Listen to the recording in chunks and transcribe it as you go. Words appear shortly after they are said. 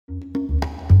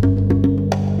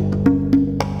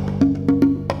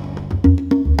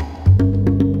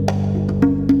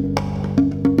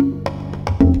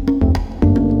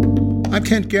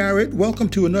Grant Garrett. Welcome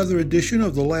to another edition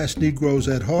of The Last Negroes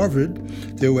at Harvard.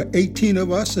 There were 18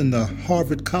 of us in the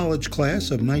Harvard College class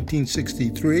of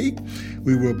 1963.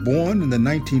 We were born in the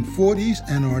 1940s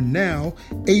and are now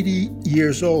 80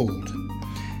 years old.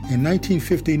 In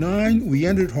 1959, we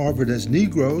entered Harvard as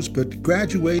Negroes, but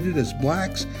graduated as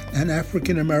Blacks and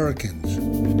African Americans.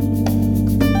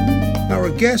 Our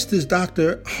guest is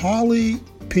Dr. Harley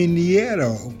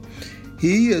Pinheiro.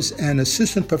 He is an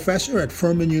assistant professor at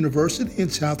Furman University in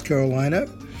South Carolina.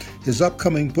 His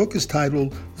upcoming book is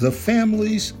titled The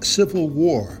Family's Civil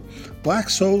War: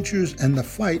 Black Soldiers and the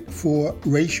Fight for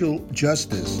Racial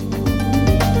Justice.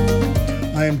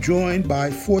 I am joined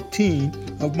by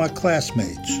 14 of my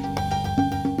classmates.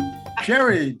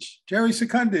 Jerry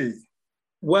Secundi.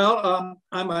 Well,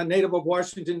 I'm a native of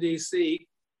Washington, D.C.,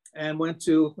 and went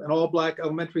to an all-Black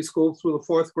elementary school through the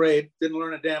fourth grade, didn't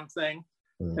learn a damn thing.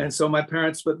 And so my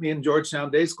parents put me in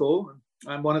Georgetown Day School.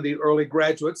 I'm one of the early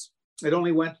graduates. It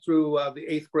only went through the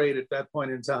eighth grade at that point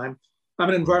in time. I'm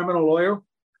an environmental lawyer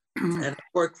and I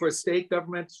work for state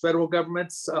governments, federal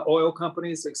governments, oil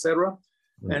companies, et cetera,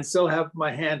 and still have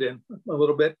my hand in a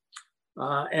little bit,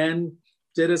 and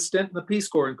did a stint in the Peace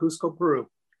Corps in Cusco, Peru.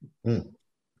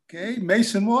 Okay,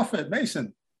 Mason Moffett.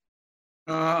 Mason.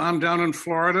 I'm down in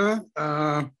Florida.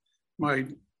 My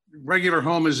regular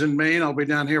home is in Maine. I'll be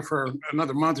down here for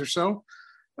another month or so.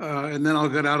 And then I'll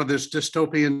get out of this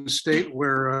dystopian state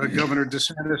where Governor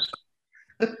DeSantis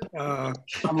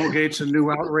promulgates a new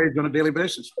outrage on a daily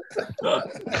basis.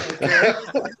 Okay.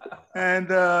 And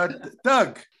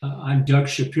Doug. I'm Doug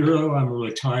Shapiro. I'm a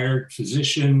retired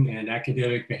physician and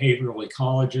academic behavioral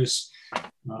ecologist.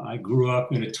 I grew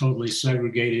up in a totally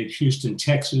segregated Houston,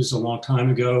 Texas a long time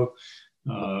ago.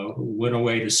 Went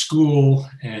away to school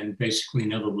and basically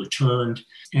never returned.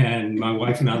 And my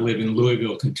wife and I live in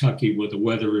Louisville, Kentucky, where the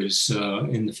weather is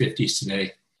in the 50s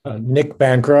today. Nick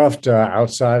Bancroft,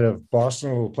 outside of Boston,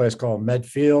 a little place called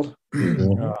Medfield.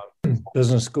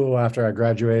 Business school after I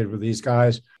graduated with these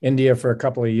guys. India for a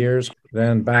couple of years,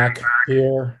 then back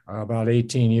here, about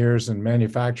 18 years in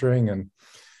manufacturing, and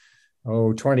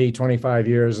 25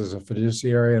 years as a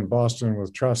fiduciary in Boston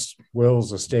with trusts,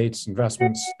 wills, estates,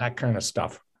 investments, that kind of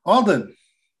stuff. Alden.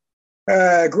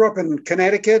 Grew up in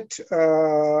Connecticut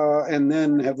and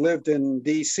then have lived in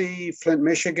D.C., Flint,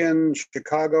 Michigan,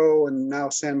 Chicago, and now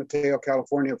San Mateo,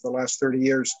 California for the last 30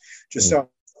 years, just south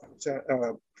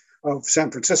of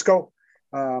San Francisco.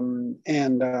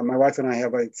 And my wife and I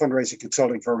have a fundraising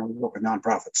consulting firm. We work with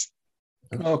nonprofits.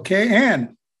 Okay,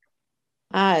 Ann.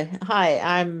 Hi,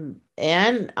 I'm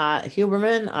Ann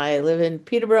Huberman. I live in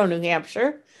Peterborough, New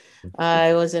Hampshire.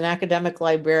 I was an academic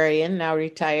librarian, now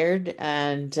retired,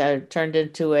 and turned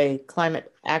into a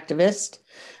climate activist.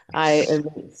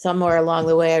 Somewhere along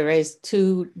the way, I raised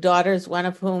two daughters, one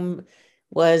of whom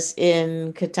was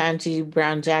in Ketanji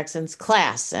Brown Jackson's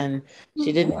class, and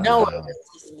she didn't know it.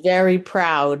 She was very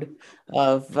proud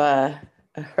of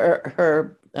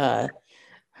her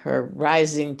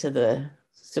rising to the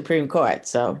Supreme Court.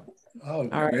 So,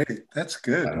 great. Right. That's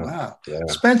good. Wow. Yeah.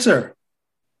 Spencer.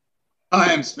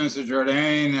 Hi, I'm Spencer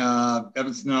Jourdain,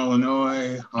 Evanston,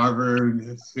 Illinois,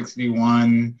 Harvard,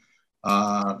 61,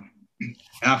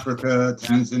 Africa,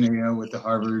 Tanzania, with the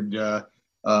Harvard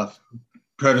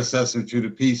predecessor to the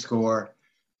Peace Corps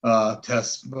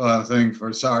test thing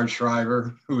for Sarge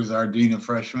Shriver, who was our dean of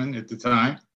freshmen at the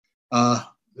time.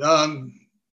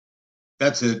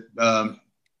 That's it.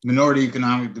 Minority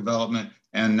economic development,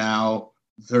 and now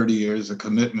 30 years of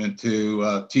commitment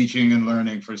to teaching and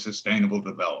learning for sustainable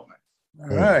development.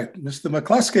 All right, Mr.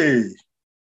 McCluskey.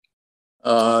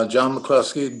 John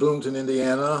McCluskey, Bloomington,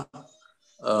 Indiana.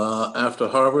 After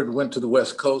Harvard, went to the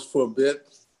West Coast for a bit.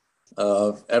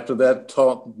 After that,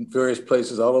 taught various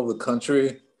places all over the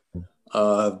country.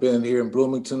 I've been here in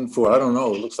Bloomington for, I don't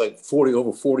know, it looks like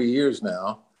over 40 years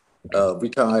now.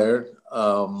 Retired.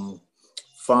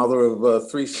 Father of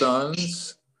three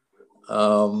sons.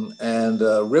 And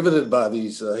riveted by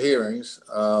these hearings,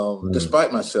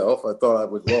 despite myself. I thought I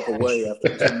would walk away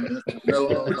after 10 minutes.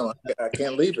 No, I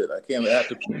can't leave it. I have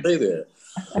to stay there.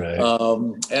 Right.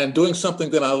 And doing something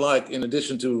that I like in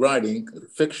addition to writing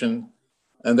fiction,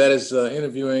 and that is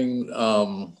interviewing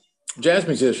jazz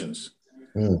musicians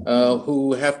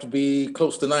who have to be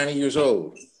close to 90 years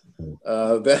old.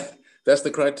 That's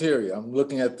the criteria. I'm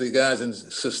looking at the guys and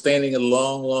sustaining a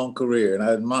long, long career, and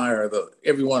I admire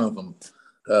every one of them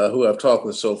who I've talked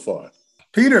with so far.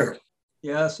 Peter.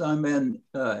 Yes, I'm an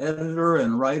editor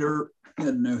and writer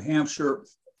in New Hampshire,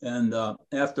 and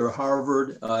after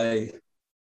Harvard, I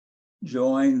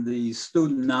joined the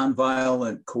Student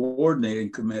Nonviolent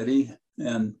Coordinating Committee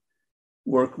and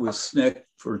worked with SNCC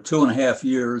for 2.5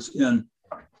 years in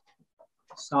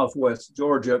Southwest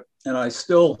Georgia, and I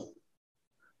still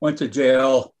went to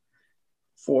jail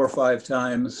 4 or 5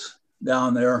 times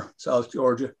down there, South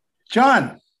Georgia.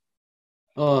 John.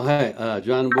 Oh, hi,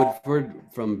 John Woodford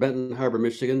from Benton Harbor,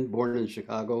 Michigan, born in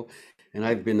Chicago, and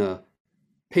I've been a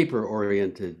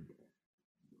paper-oriented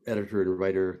editor and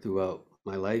writer throughout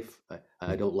my life.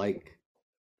 I don't like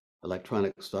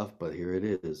electronic stuff, but here it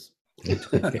is.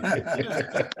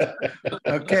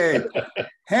 Okay,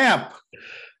 Hamp.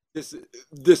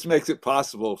 This makes it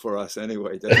possible for us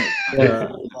anyway, doesn't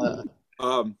it?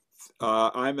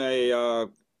 I'm a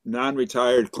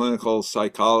non-retired clinical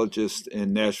psychologist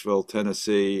in Nashville,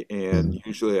 Tennessee, and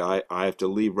usually I have to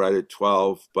leave right at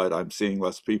 12, but I'm seeing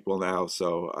less people now,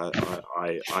 so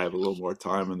I have a little more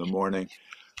time in the morning.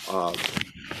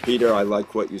 Peter, I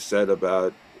like what you said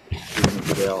about being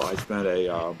in jail. I spent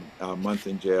a month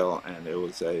in jail, and it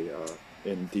was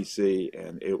in DC,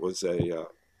 and it was a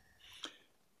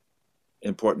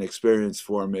important experience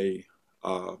for me.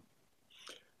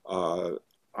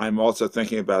 I'm also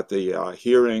thinking about the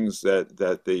hearings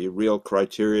that the real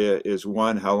criteria is,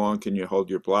 one, how long can you hold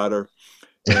your bladder?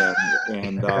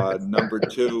 And number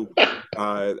 2,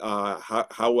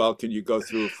 how well can you go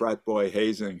through frat boy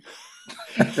hazing?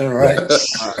 Right.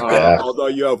 Although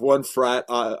you have one frat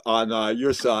on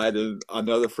your side and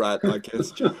another frat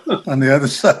against you. On the other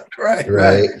side,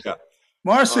 right. Yeah.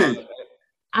 Marcy.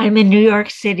 I'm in New York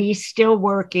City, still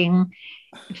working,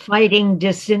 fighting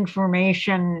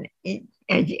disinformation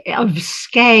of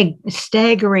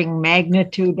staggering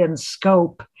magnitude and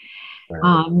scope,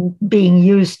 being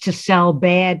used to sell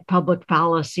bad public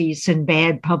policies and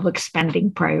bad public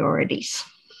spending priorities.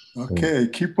 Okay,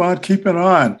 keep on keeping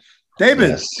on.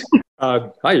 David. Yes.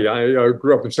 Hi, I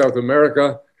grew up in South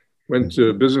America, went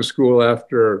to business school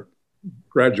after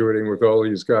graduating with all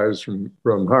these guys from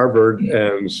Harvard,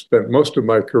 and spent most of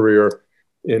my career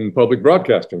in public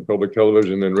broadcasting, public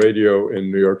television and radio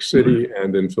in New York City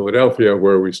and in Philadelphia,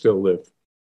 where we still live.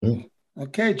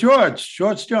 Okay, George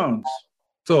Jones.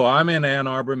 So I'm in Ann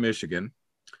Arbor, Michigan.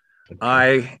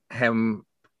 I am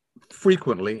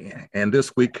frequently, and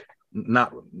this week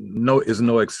is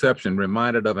no exception,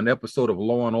 reminded of an episode of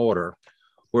Law and Order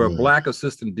where a Black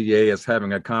assistant DA is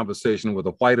having a conversation with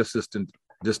a white assistant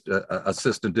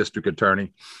district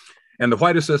attorney. And the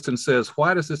white assistant says,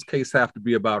 "Why does this case have to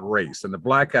be about race?" And the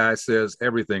Black guy says,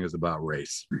 "Everything is about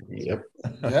race." Yep.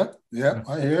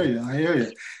 I hear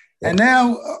you. And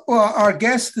now our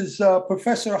guest is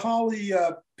Professor Holly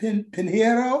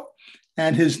Pinheiro,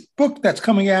 and his book that's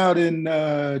coming out in,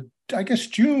 I guess,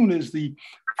 June is the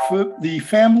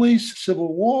Families,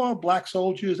 Civil War, Black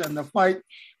Soldiers, and the Fight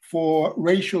for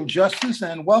Racial Justice.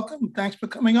 And welcome. Thanks for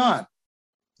coming on.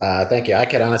 Thank you. I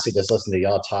could honestly just listen to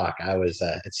y'all talk.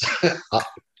 It's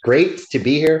great to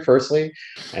be here, firstly,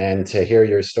 and to hear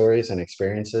your stories and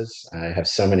experiences. I have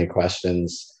so many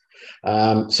questions.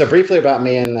 So briefly about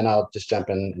me, and then I'll just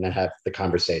jump in and have the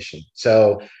conversation.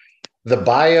 So the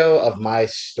bio of my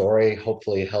story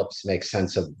hopefully helps make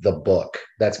sense of the book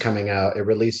that's coming out. It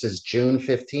releases June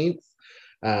 15th.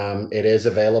 It is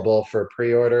available for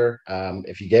pre-order.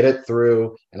 If you get it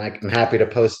through, and I'm happy to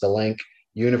post the link,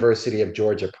 University of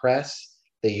Georgia Press,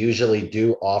 they usually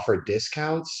do offer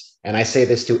discounts. And I say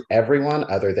this to everyone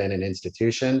other than an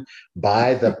institution: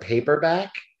 buy the paperback.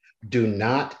 Do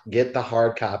not get the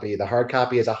hard copy. The hard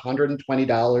copy is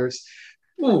 $120.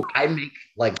 Ooh. I make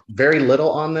like very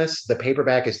little on this. The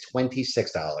paperback is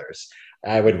 $26.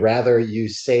 I would rather you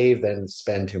save than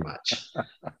spend too much.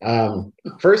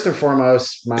 First and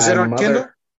foremost, my Is it on mother.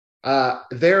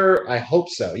 Kindle? I hope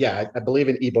so. Yeah, I believe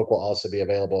an ebook will also be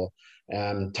available.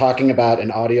 Talking about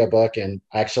an audiobook, and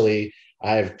actually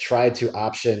I've tried to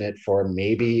option it for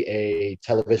maybe a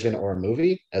television or a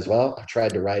movie as well. I've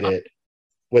tried to write it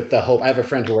with the hope. I have a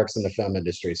friend who works in the film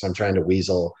industry, so I'm trying to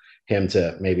weasel him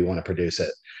to maybe want to produce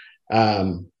it.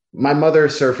 My mother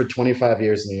served for 25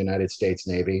 years in the United States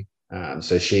Navy.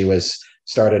 So she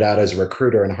started out as a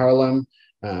recruiter in Harlem.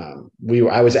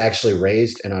 I was actually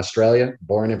raised in Australia,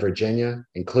 born in Virginia,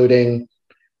 including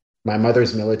my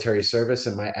mother's military service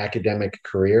and my academic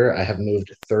career. I have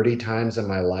moved 30 times in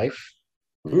my life.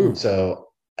 So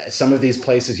some of these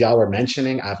places y'all were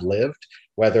mentioning, I've lived,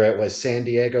 whether it was San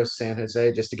Diego, San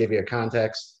Jose. Just to give you a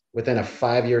context, within a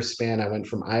 5-year span, I went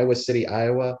from Iowa City,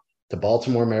 Iowa to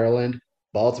Baltimore, Maryland,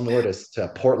 Baltimore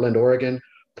to Portland, Oregon,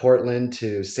 Portland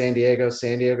to San Diego,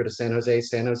 San Diego to San Jose,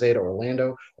 San Jose to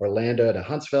Orlando, Orlando to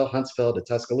Huntsville, Huntsville to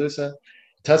Tuscaloosa,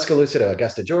 Tuscaloosa to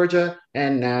Augusta, Georgia,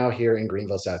 and now here in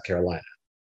Greenville, South Carolina.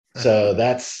 So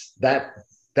that's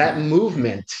that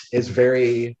movement is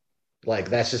very, like,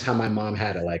 that's just how my mom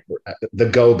had it, like the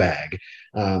go bag.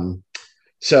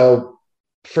 So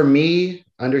for me,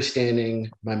 understanding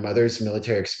my mother's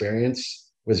military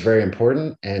experience was very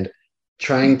important, and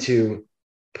trying to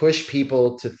push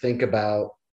people to think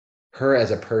about her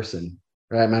as a person,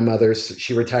 right? My mother's,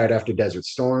 she retired after Desert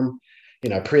Storm, you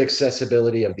know,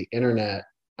 pre-accessibility of the internet.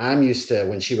 I'm used to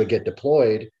when she would get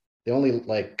deployed, the only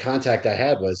like contact I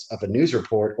had was of a news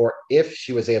report, or if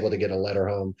she was able to get a letter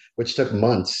home, which took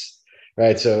months,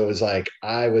 right? So it was like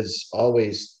I was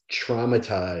always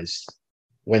traumatized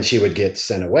when she would get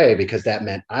sent away, because that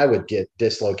meant I would get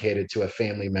dislocated to a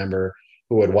family member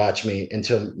who would watch me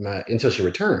until she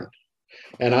returned.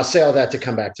 And I'll say all that to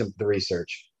come back to the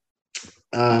research.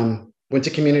 Went to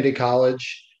community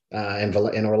college in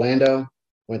Orlando.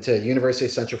 Went to University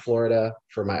of Central Florida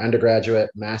for my undergraduate,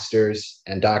 master's,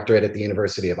 and doctorate at the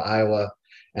University of Iowa,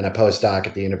 and a postdoc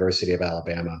at the University of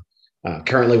Alabama.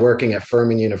 Currently working at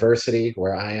Furman University,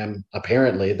 where I am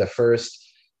apparently the first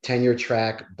tenure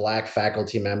track Black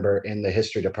faculty member in the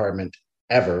history department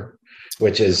ever,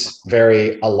 which is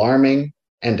very alarming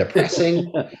and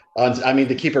depressing. I mean,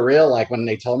 to keep it real, like when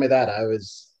they told me that, I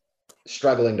was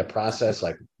struggling to process,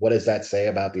 like, what does that say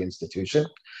about the institution?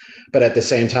 But at the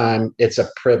same time, it's a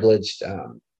privilege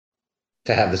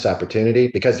to have this opportunity,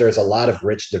 because there's a lot of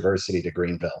rich diversity to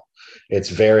Greenville. It's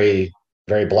very,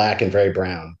 very Black and very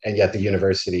brown, and yet the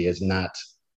university is not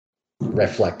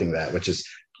reflecting that, which is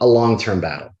a long-term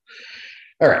battle.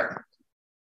 All right.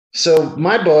 So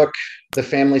my book, The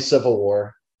Family Civil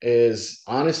War, is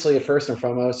honestly, first and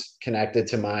foremost, connected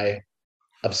to my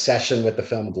obsession with the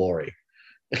film Glory.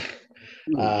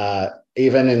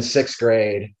 Even in sixth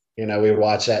grade, you know, we would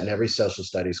watch that in every social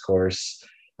studies course.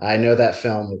 I know that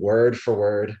film word for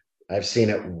word. I've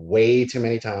seen it way too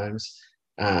many times.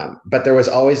 But there was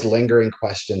always lingering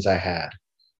questions I had.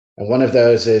 And one of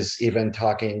those is even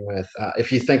talking with,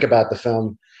 if you think about the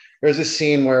film, there's a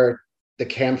scene where the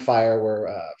campfire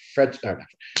where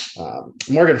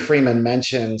Morgan Freeman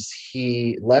mentions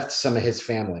he left some of his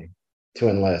family to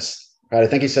enlist. Right? I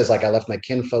think he says, like, I left my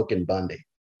kinfolk in Bundy.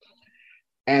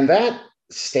 And that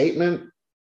statement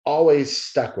always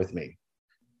stuck with me,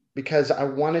 because I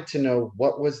wanted to know,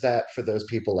 what was that for those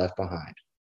people left behind?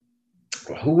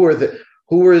 Who were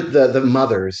the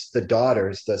mothers, the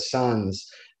daughters, the sons,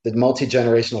 the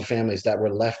multi-generational families that were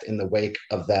left in the wake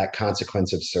of that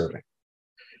consequence of serving?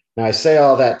 Now, I say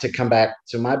all that to come back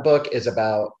to my book is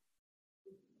about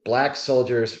Black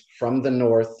soldiers from the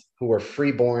North who were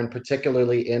freeborn,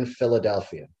 particularly in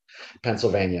Philadelphia,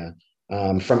 Pennsylvania,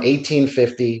 from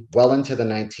 1850 well into the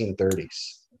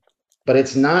 1930s. But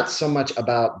it's not so much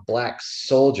about Black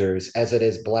soldiers as it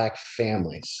is Black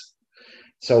families.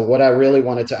 So what I really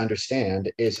wanted to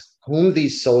understand is whom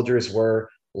these soldiers were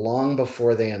long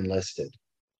before they enlisted.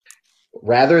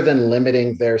 Rather than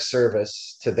limiting their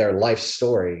service to their life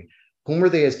story, whom were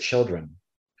they as children?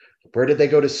 Where did they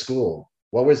go to school?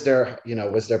 What was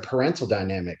was their parental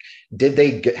dynamic? Did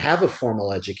they have a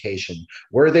formal education?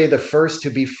 Were they the first to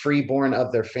be freeborn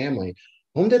of their family?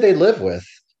 Whom did they live with?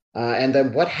 And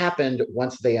then what happened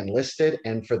once they enlisted?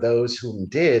 And for those whom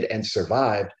did and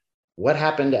survived, what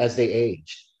happened as they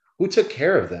aged? Who took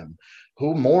care of them?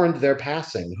 Who mourned their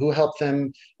passing? Who helped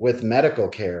them with medical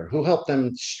care? Who helped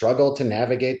them struggle to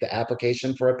navigate the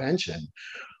application for a pension?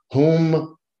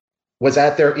 Whom was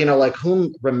at their,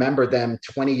 whom remembered them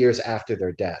 20 years after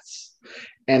their deaths?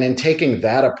 And in taking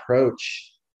that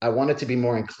approach, I wanted to be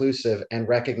more inclusive and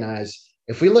recognize,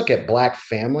 if we look at Black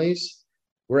families,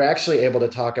 we're actually able to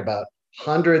talk about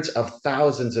hundreds of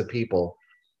thousands of people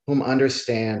whom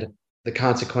understand the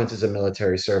consequences of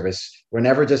military service. We're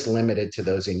never just limited to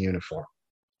those in uniform,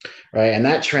 right? And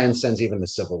that transcends even the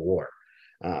Civil War.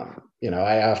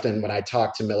 I often, when I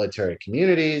talk to military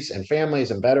communities and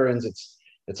families and veterans,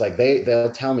 it's like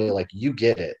they'll tell me, like, you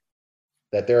get it,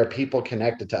 that there are people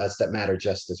connected to us that matter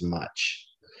just as much.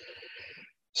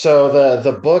 So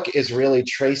the book is really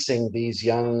tracing these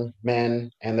young men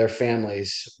and their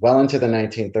families well into the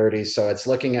 1930s. So it's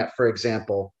looking at, for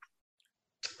example,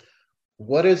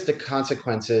 what is the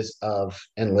consequences of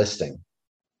enlisting?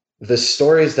 The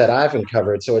stories that I've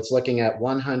uncovered, so it's looking at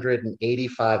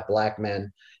 185 Black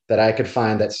men that I could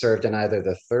find that served in either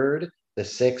the 3rd, the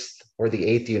 6th, or the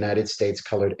 8th United States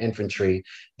Colored Infantry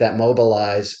that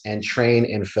mobilize and train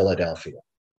in Philadelphia.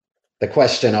 The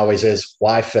question always is,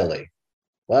 why Philly?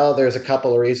 Well, there's a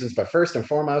couple of reasons, but first and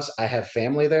foremost, I have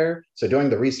family there, so doing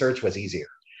the research was easier.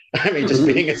 I mean, just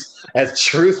being as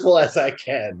truthful as I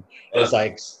can. It's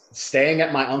like staying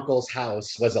at my uncle's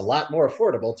house was a lot more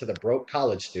affordable to the broke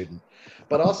college student.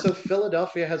 But also,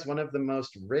 Philadelphia has one of the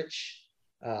most rich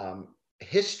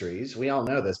histories, we all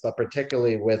know this, but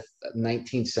particularly with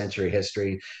 19th century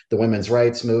history, the women's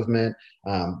rights movement,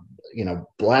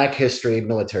 Black history,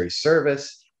 military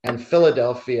service, and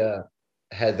Philadelphia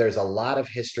there's a lot of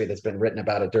history that's been written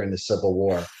about it during the Civil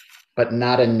War, but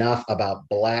not enough about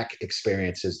Black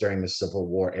experiences during the Civil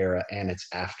War era and its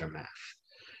aftermath.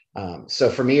 So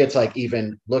for me, it's like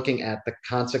even looking at the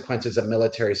consequences of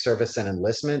military service and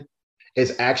enlistment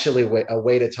is actually a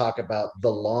way to talk about the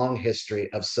long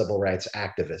history of civil rights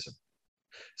activism.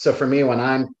 So for me, when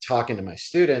I'm talking to my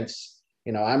students,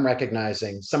 I'm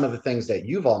recognizing some of the things that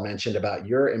you've all mentioned about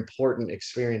your important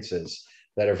experiences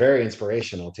that are very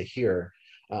inspirational to hear,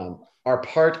 are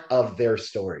part of their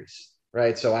stories,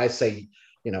 right? So I say,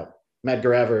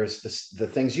 Medgar Evers, the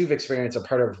things you've experienced are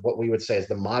part of what we would say is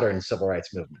the modern civil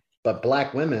rights movement. But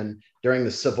Black women during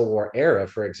the Civil War era,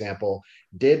 for example,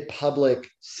 did public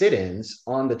sit-ins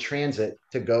on the transit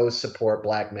to go support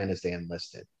Black men as they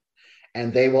enlisted.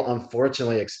 And they will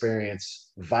unfortunately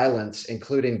experience violence,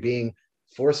 including being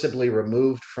forcibly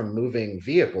removed from moving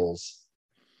vehicles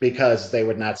because they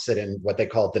would not sit in what they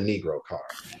called the Negro car,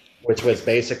 which was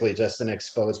basically just an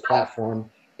exposed platform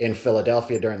in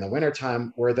Philadelphia during the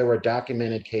wintertime, where there were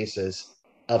documented cases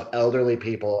of elderly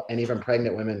people and even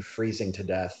pregnant women freezing to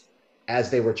death as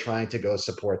they were trying to go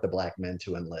support the Black men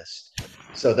to enlist.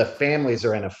 So the families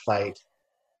are in a fight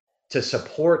to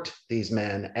support these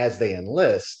men as they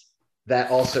enlist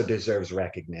that also deserves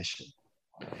recognition.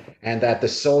 And that the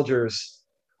soldiers,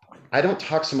 I don't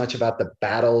talk so much about the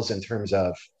battles in terms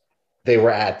of they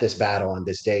were at this battle on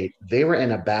this date. They were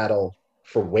in a battle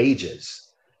for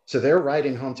wages. So they're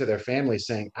writing home to their families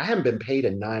saying, I haven't been paid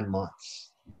in 9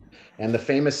 months. And the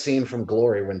famous scene from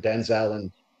Glory when Denzel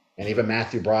and even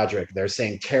Matthew Broderick, they're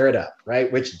saying, tear it up,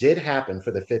 right? Which did happen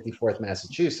for the 54th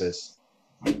Massachusetts.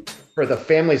 For the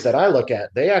families that I look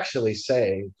at, they actually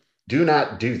say, do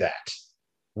not do that.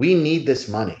 We need this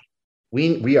money.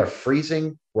 We are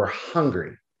freezing, we're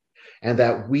hungry, and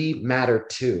that we matter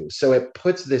too. So it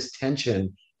puts this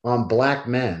tension on Black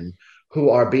men who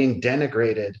are being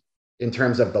denigrated in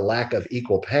terms of the lack of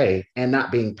equal pay and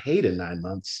not being paid in 9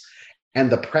 months, and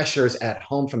the pressures at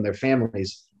home from their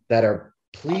families that are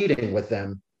pleading with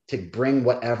them to bring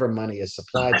whatever money is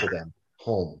supplied to them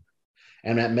home.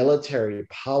 And that military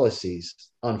policies,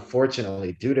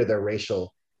 unfortunately, due to their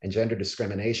racial and gender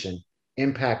discrimination,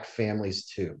 impact families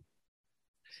too.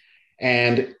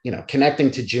 And,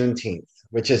 connecting to Juneteenth,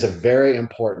 which is a very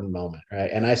important moment,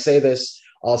 right? And I say this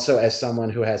also as someone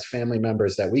who has family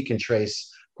members that we can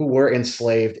trace who were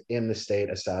enslaved in the state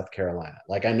of South Carolina.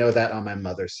 Like, I know that on my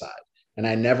mother's side. And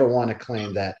I never want to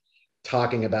claim that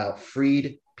talking about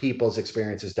freed people's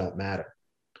experiences don't matter.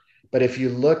 But if you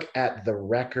look at the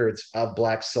records of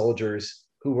Black soldiers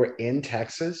who were in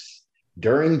Texas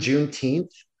during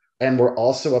Juneteenth and were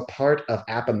also a part of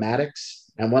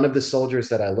Appomattox, and one of the soldiers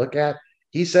that I look at,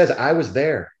 he says, I was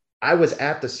there. I was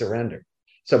at the surrender.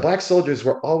 So Black soldiers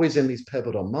were always in these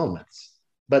pivotal moments.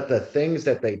 But the things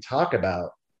that they talk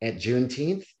about at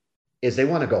Juneteenth is they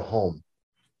want to go home.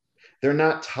 They're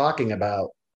not talking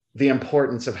about the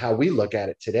importance of how we look at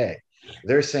it today.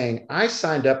 They're saying, I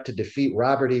signed up to defeat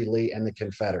Robert E. Lee and the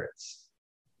Confederates.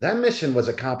 That mission was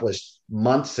accomplished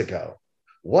months ago.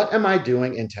 What am I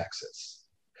doing in Texas?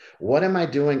 What am I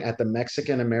doing at the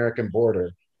Mexican-American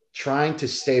border trying to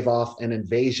stave off an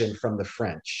invasion from the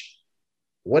French?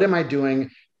 What am I doing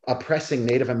oppressing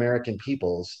Native American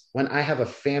peoples when I have a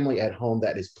family at home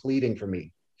that is pleading for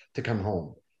me to come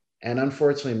home? And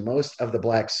unfortunately, most of the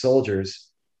Black soldiers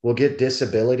will get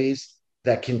disabilities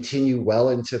that continue well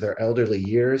into their elderly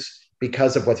years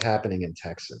because of what's happening in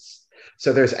Texas.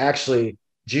 So there's actually,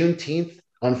 Juneteenth,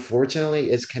 unfortunately,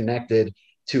 is connected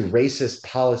to racist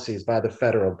policies by the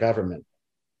federal government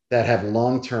that have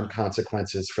long-term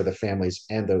consequences for the families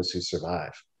and those who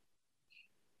survive.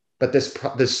 But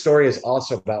this story is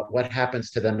also about what happens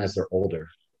to them as they're older.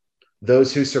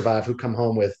 Those who survive, who come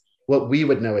home with what we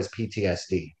would know as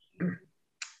PTSD.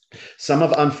 Some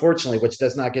of, unfortunately, which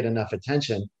does not get enough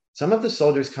attention, some of the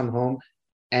soldiers come home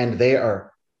and they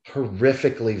are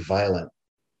horrifically violent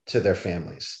to their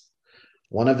families.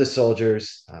 One of the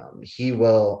soldiers, he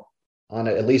will,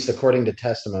 at least according to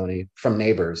testimony from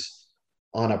neighbors,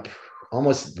 on a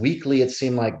almost weekly, it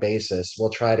seemed like, basis, will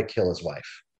try to kill his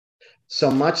wife. So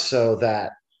much so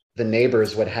that the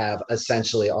neighbors would have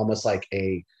essentially almost like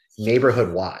a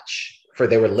neighborhood watch, for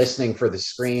they were listening for the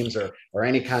screams or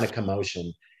any kind of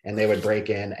commotion, and they would break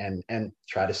in and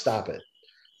try to stop it.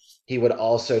 He would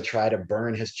also try to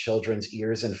burn his children's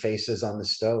ears and faces on the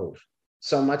stove,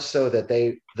 so much so that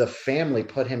the family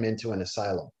put him into an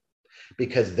asylum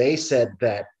because they said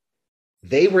that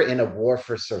They were in a war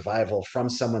for survival from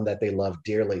someone that they loved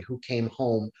dearly who came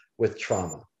home with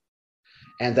trauma.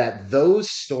 And that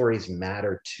those stories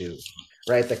matter too,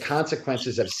 right? The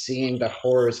consequences of seeing the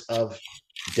horrors of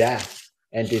death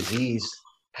and disease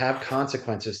have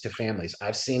consequences to families.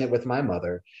 I've seen it with my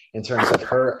mother in terms of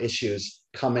her issues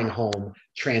coming home,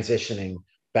 transitioning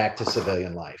back to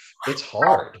civilian life. It's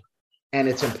hard. And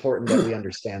it's important that we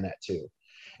understand that too.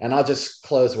 And I'll just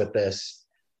close with this.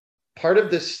 Part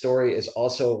of this story is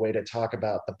also a way to talk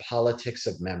about the politics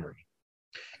of memory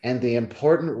and the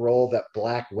important role that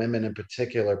Black women in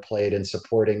particular played in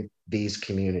supporting these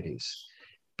communities.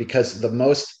 Because the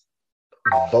most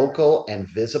vocal and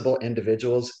visible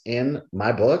individuals in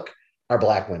my book are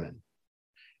Black women,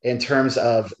 in terms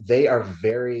of they are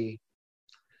very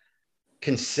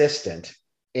consistent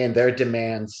in their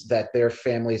demands that their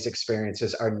families'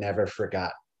 experiences are never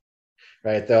forgotten,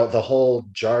 right? The whole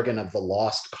jargon of the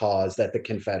lost cause that the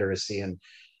Confederacy and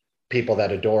people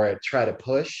that adore it try to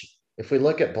push. If we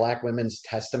look at Black women's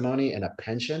testimony in a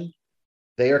pension,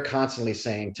 they are constantly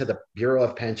saying to the Bureau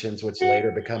of Pensions, which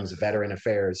later becomes Veteran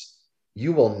Affairs,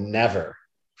 you will never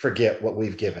forget what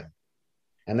we've given.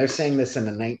 And they're saying this in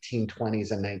the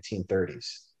 1920s and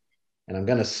 1930s. And I'm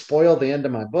going to spoil the end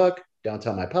of my book. Don't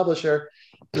tell my publisher.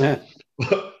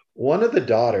 One of the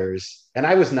daughters, and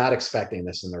I was not expecting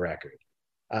this in the record.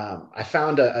 I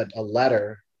found a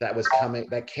letter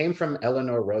that came from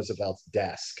Eleanor Roosevelt's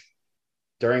desk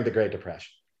during the Great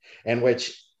Depression, in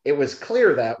which it was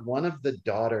clear that one of the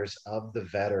daughters of the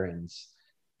veterans,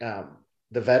 the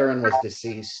veteran was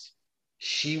deceased.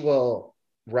 She will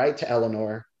write to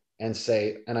Eleanor and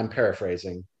say, and I'm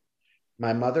paraphrasing,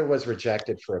 my mother was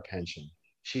rejected for a pension.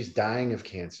 She's dying of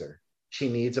cancer. She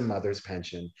needs a mother's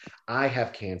pension. I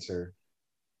have cancer.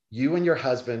 You and your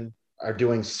husband are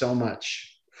doing so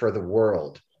much for the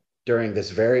world during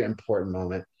this very important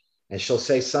moment. And she'll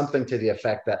say something to the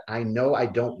effect that I know I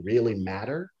don't really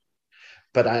matter,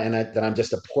 but that I'm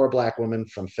just a poor Black woman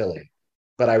from Philly.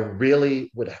 But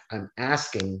I'm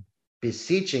asking,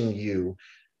 beseeching you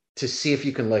to see if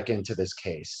you can look into this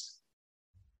case.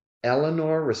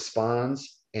 Eleanor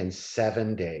responds in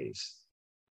 7 days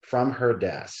from her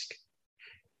desk.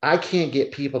 I can't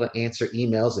get people to answer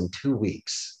emails in 2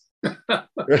 weeks.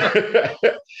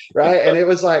 Right? And it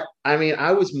was like, I mean,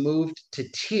 I was moved to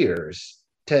tears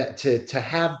to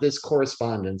have this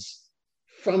correspondence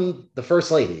from the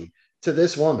First Lady to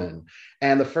this woman.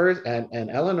 And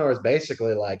and Eleanor is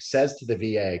basically like says to the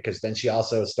VA, because then she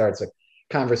also starts a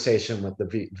conversation with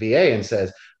the VA and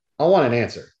says, I want an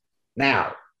answer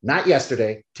now, not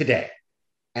yesterday, today.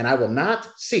 And I will not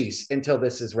cease until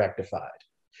this is rectified.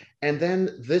 And then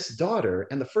this daughter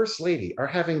and the First Lady are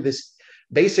having this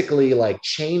basically like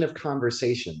chain of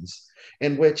conversations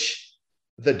in which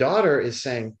the daughter is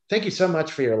saying, thank you so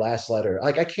much for your last letter.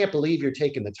 Like, I can't believe you're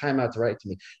taking the time out to write to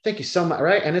me. Thank you so much.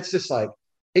 Right. And it's just like,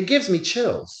 it gives me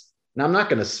chills. Now, I'm not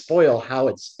going to spoil how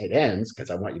it ends because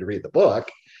I want you to read the book,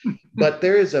 but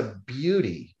there is a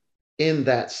beauty in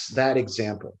that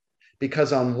example,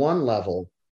 because on one level,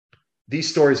 these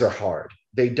stories are hard.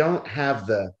 They don't have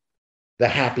the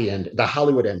happy end, the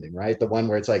Hollywood ending, right? The one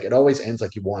where it's like, it always ends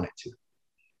like you want it to.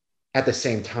 At the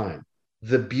same time,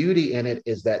 the beauty in it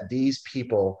is that these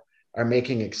people are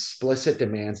making explicit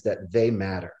demands that they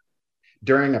matter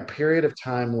during a period of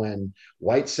time when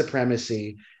white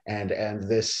supremacy and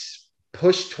this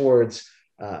push towards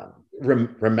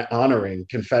honoring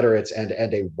Confederates and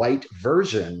a white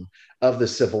version of the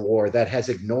Civil War that has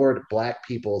ignored Black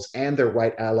people's and their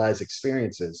white allies'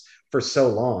 experiences for so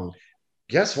long.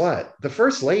 Guess what? The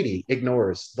First Lady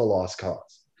ignores the lost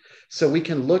cause. So we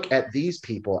can look at these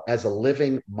people as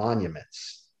living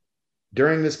monuments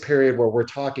during this period where we're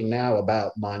talking now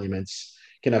about monuments,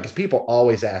 because people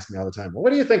always ask me all the time, well,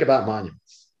 what do you think about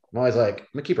monuments? I'm always like, I'm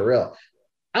gonna keep it real.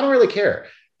 I don't really care,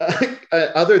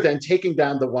 other than taking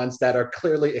down the ones that are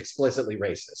clearly explicitly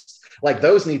racist. Like,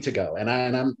 those need to go. And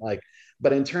I'm like,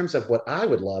 but in terms of what I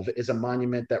would love is a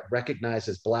monument that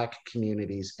recognizes Black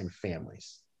communities and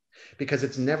families, because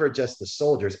it's never just the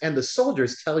soldiers. And the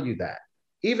soldiers tell you that.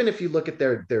 Even if you look at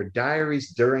their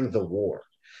diaries during the war,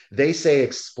 they say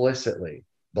explicitly,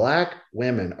 Black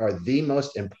women are the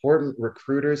most important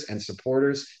recruiters and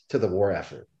supporters to the war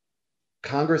effort.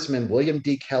 Congressman William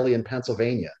D. Kelly in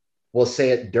Pennsylvania will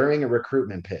say it during a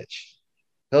recruitment pitch.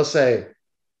 He'll say,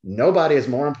 nobody is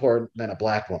more important than a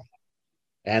Black woman.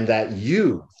 And that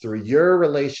you, through your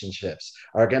relationships,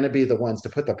 are going to be the ones to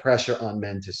put the pressure on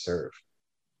men to serve.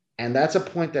 And that's a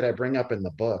point that I bring up in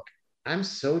the book. I'm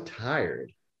so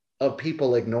tired of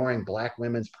people ignoring Black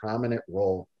women's prominent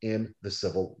role in the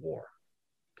Civil War.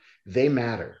 They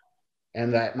matter.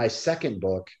 and that my second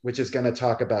book, which is going to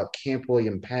talk about Camp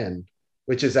William Penn,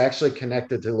 which is actually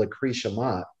connected to Lucretia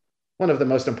Mott, one of the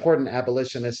most important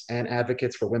abolitionists and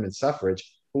advocates for women's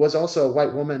suffrage, who was also a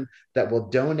white woman that will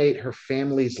donate her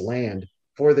family's land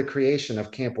for the creation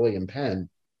of Camp William Penn,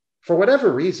 for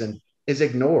whatever reason, is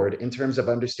ignored in terms of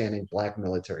understanding Black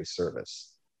military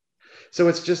service. So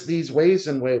it's just these ways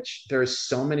in which there's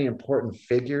so many important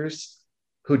figures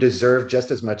who deserve just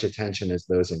as much attention as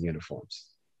those in uniforms.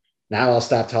 Now I'll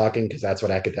stop talking because that's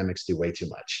what academics do way too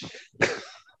much.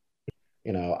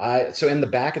 So in the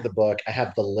back of the book, I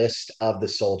have the list of the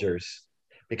soldiers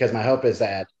because my hope is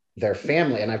that their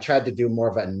family, and I've tried to do more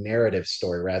of a narrative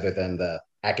story rather than the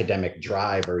academic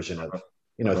dry version of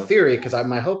theory, because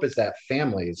my hope is that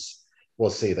families will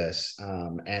see this,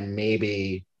 and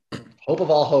maybe hope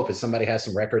of all hope is somebody has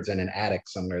some records in an attic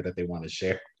somewhere that they want to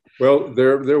share. Well,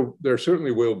 there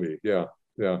certainly will be. Yeah.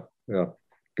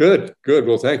 Good.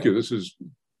 Well, thank you. This is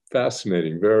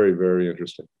fascinating. Very, very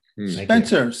interesting.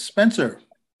 Spencer.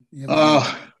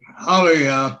 Holly,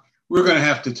 we're going to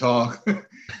have to talk.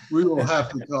 We will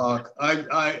have to talk.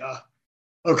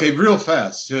 Okay, real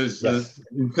fast, because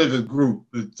the group,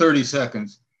 30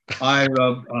 seconds. My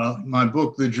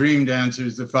book, The Dream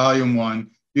Dancers, the volume 1,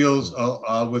 deals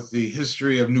with the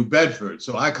history of New Bedford.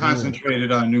 So I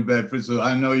concentrated on New Bedford, so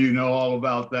I know you know all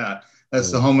about that. That's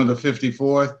the home of the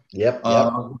 54th. Yep.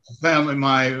 Family,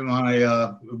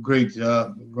 my great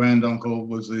granduncle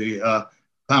was the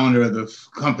founder of the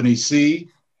Company C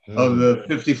of the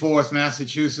 54th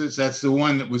Massachusetts. That's the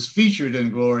one that was featured in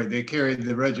Glory. They carried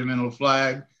the regimental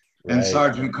flag, and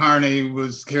Sergeant Carney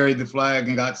carried the flag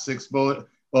and got 6 bullets.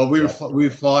 Well, we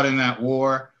fought in that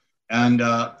war, and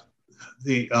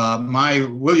my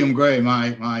William Gray,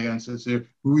 my ancestor,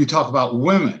 we talk about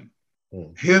women.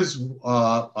 His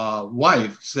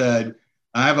wife said,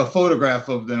 I have a photograph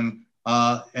of them,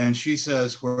 and she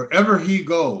says, wherever he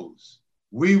goes,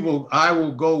 I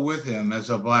will go with him as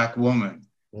a Black woman.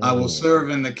 I will serve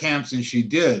in the camps, and she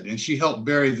did, and she helped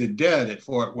bury the dead at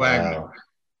Fort Wagner.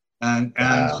 And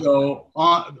so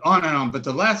on and on. But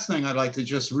the last thing I'd like to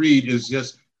just read is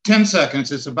just 10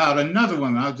 seconds. It's about another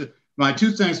woman. My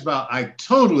 2 things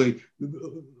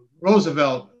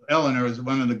Roosevelt Eleanor is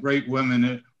one of the great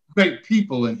women, great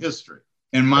people in history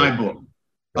in my book.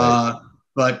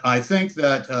 But I think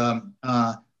that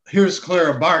here's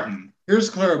Clara Barton. Here's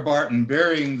Clara Barton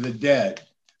burying the dead.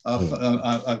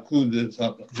 I include this,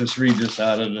 just read this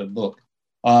out of the book.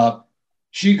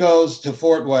 She goes to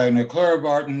Fort Wagner. Clara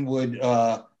Barton would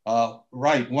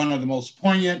write one of the most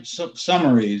poignant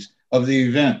summaries of the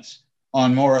events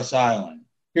on Morris Island.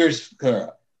 Here's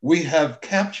Clara. We have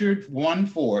captured one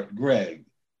fort, Gregg,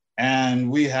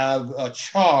 and we have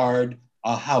charred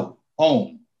a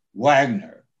home,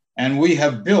 Wagner, and we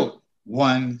have built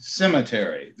one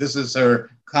cemetery. This is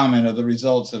her comment of the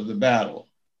results of the battle.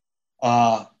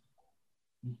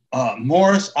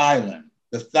 Morris Island,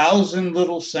 the 1,000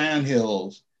 little sand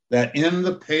hills that in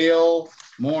the pale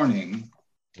morning,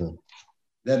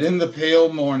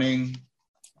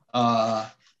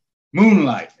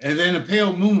 moonlight, and in the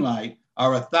pale moonlight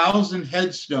are 1,000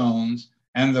 headstones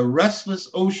and the restless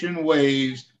ocean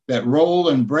waves that roll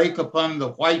and break upon the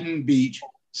whitened beach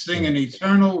sing an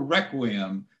eternal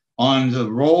requiem on the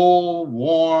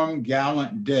warm,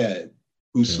 gallant dead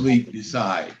who sleep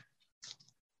beside.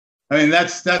 I mean,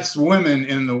 that's women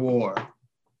in the war.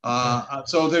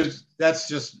 So that's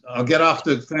just, I'll get off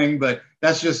the thing, but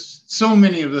that's just so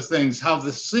many of the things, how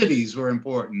the cities were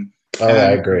important.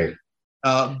 I agree.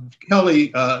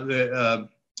 Kelly of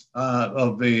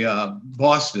the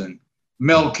Boston,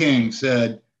 Mel King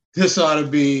said, this ought to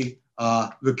be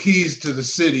the keys to the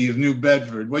city of New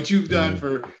Bedford. What you've done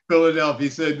for Philadelphia, he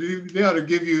said, they ought to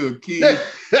give you a key.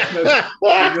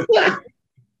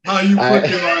 How you put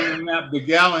them on the map, the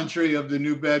gallantry of the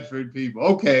New Bedford people.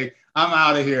 Okay, I'm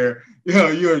out of here.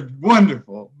 You're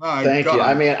wonderful. Thank you.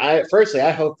 I mean, firstly,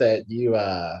 I hope that you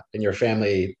and your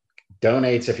family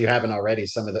donates, if you haven't already,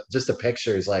 some of the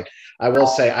pictures. Like, I will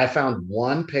say, I found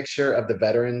one picture of the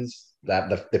veterans,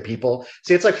 that the people.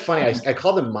 See, it's like funny. I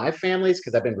call them my families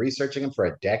because I've been researching them for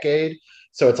a decade.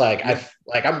 So it's like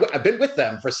I've been with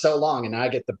them for so long, and now I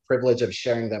get the privilege of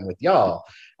sharing them with y'all.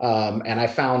 And I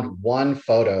found one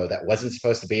photo that wasn't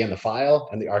supposed to be in the file,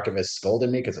 and the archivist scolded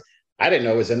me because I didn't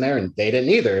know it was in there, and they didn't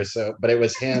either. So, but it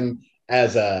was him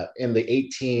as in the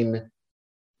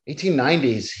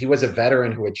 1890s. He was a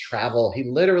veteran who would travel. He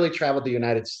literally traveled the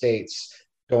United States,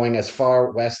 going as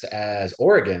far west as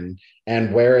Oregon,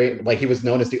 and wearing, like, he was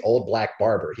known as the old black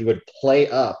barber. He would play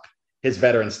up his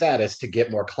veteran status to get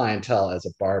more clientele as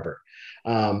a barber.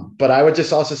 But I would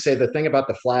just also say the thing about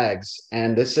the flags,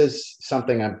 and this is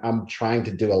something I'm trying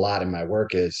to do a lot in my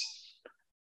work, is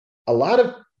a lot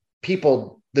of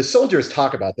people, the soldiers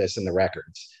talk about this in the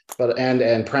records, but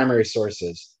and primary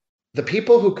sources. The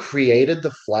people who created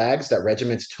the flags that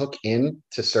regiments took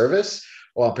into service,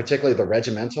 well, particularly the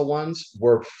regimental ones,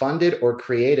 were funded or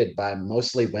created by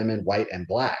mostly women, white and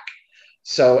black.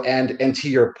 So, and to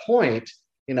your point,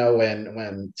 you know,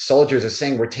 when soldiers are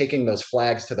saying we're taking those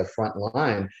flags to the front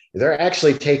line, they're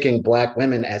actually taking black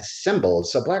women as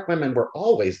symbols. So black women were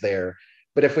always there.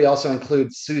 But if we also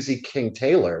include Susie King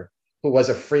Taylor, who was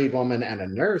a freed woman and a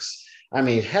nurse, I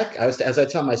mean, heck, as I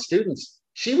tell my students,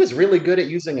 she was really good at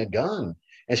using a gun.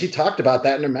 And she talked about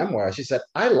that in her memoir. She said,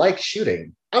 I like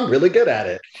shooting. I'm really good at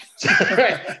it.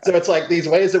 So it's like these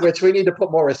ways in which we need to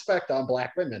put more respect on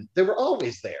black women. They were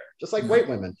always there, just like white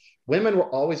women. Women were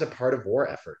always a part of war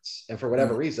efforts. And for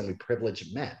whatever reason, we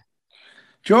privilege men.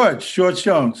 George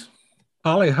Jones.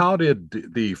 Holly, how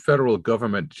did the federal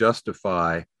government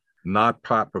justify not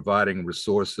providing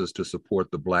resources to support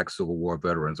the Black Civil War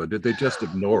veterans, or did they just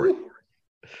ignore it?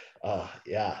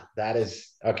 Yeah, that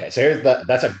is okay. So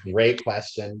that's a great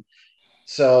question.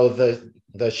 So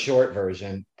the short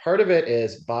version, part of it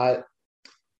is by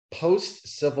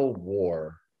post-Civil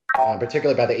War,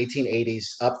 particularly by the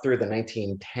 1880s up through the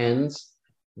 1910s,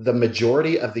 the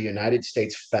majority of the United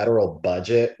States federal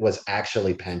budget was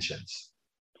actually pensions.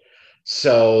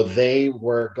 So the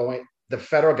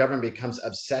federal government becomes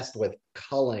obsessed with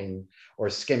culling or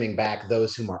skimming back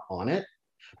those whom are on it.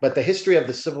 But the history of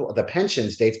the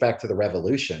pensions dates back to the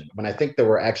Revolution, when I think there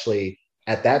were actually,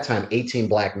 at that time, 18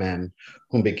 black men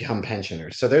who become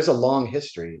pensioners. So there's a long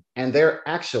history, and they're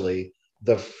actually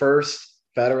the first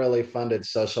federally funded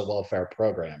social welfare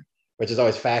program, which is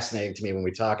always fascinating to me when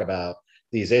we talk about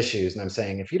these issues. And I'm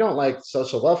saying, if you don't like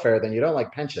social welfare, then you don't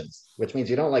like pensions, which means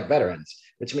you don't like veterans,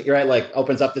 which means, you're right, like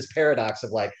opens up this paradox of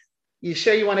like, you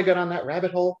sure you want to go down that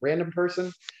rabbit hole, random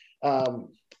person?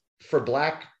 For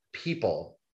black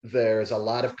people, there's a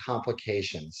lot of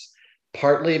complications,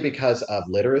 partly because of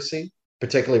literacy,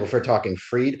 particularly if we're talking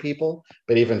freed people,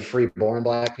 but even free-born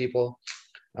black people.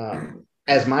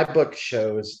 As my book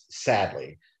shows,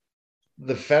 sadly,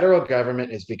 the federal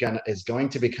government is going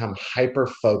to become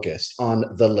hyper-focused on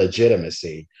the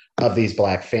legitimacy of these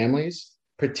black families,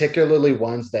 particularly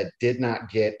ones that did not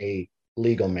get a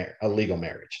legal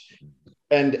marriage.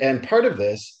 And part of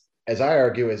this, as I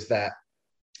argue, is that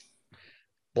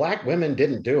Black women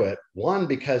didn't do it. One,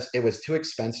 because it was too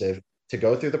expensive to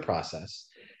go through the process.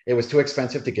 It was too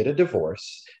expensive to get a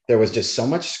divorce. There was just so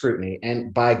much scrutiny.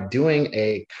 And by doing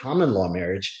a common law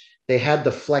marriage, they had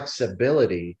the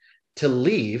flexibility to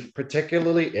leave,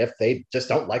 particularly if they just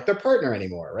don't like their partner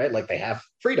anymore, right? Like they have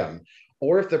freedom.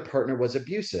 Or if their partner was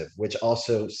abusive, which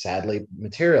also sadly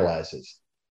materializes.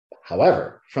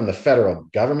 However, from the federal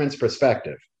government's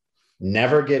perspective,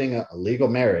 never getting a legal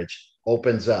marriage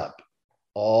opens up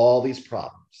all these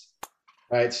problems,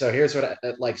 right? So here's what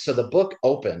so the book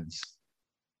opens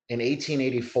in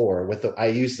 1884 with I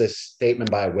use this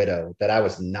statement by a widow that I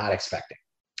was not expecting.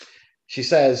 She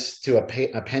says to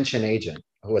a pension agent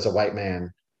who was a white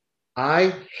man,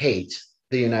 I hate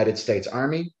the United States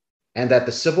Army and that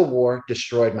the Civil War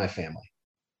destroyed my family,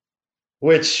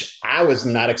 which I was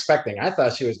not expecting. I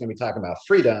thought she was going to be talking about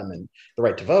freedom and the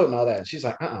right to vote and all that. And she's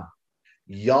like,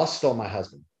 y'all stole my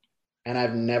husband and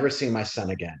I've never seen my son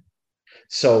again.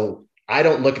 So I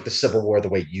don't look at the Civil War the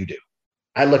way you do.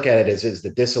 I look at it as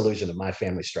the dissolution of my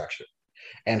family structure.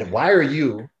 And why are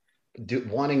you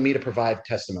wanting me to provide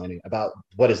testimony about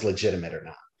what is legitimate or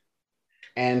not?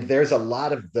 And there's a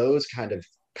lot of those kind of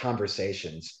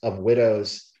conversations of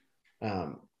widows.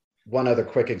 One other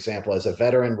quick example is a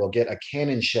veteran will get a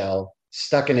cannon shell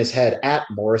stuck in his head at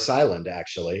Morris Island,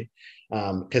 actually,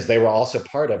 because they were also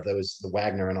part of the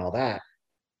Wagner and all that.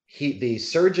 The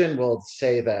surgeon will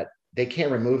say that they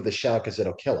can't remove the shell because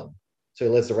it'll kill him. So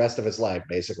he lives the rest of his life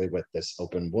basically with this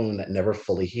open wound that never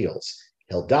fully heals.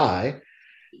 He'll die.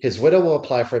 His widow will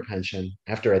apply for a pension.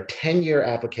 After a 10-year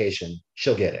application,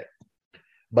 she'll get it.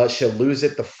 But she'll lose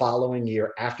it the following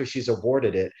year after she's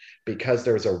awarded it because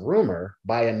there was a rumor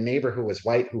by a neighbor who was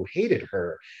white who hated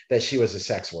her that she was a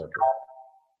sex worker.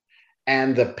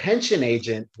 And the pension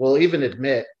agent will even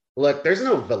admit, look, there's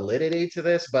no validity to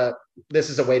this, but this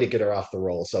is a way to get her off the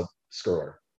roll, so screw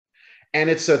her. And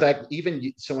it's so that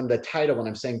so in the title, when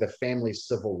I'm saying the family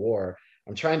civil war,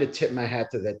 I'm trying to tip my hat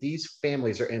to that these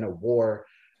families are in a war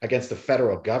against the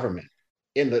federal government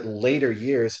in the later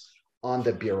years on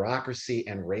the bureaucracy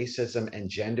and racism and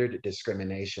gendered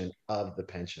discrimination of the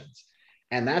pensions.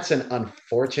 And that's an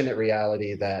unfortunate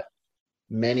reality that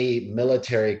many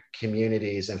military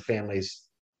communities and families,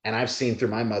 and I've seen through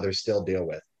my mother, still deal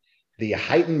with. The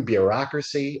heightened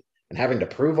bureaucracy and having to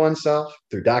prove oneself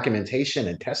through documentation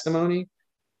and testimony,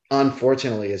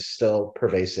 unfortunately, is still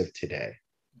pervasive today.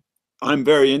 I'm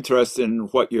very interested in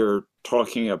what you're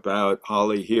talking about,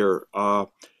 Holly, here.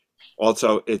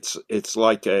 Also, it's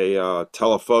like a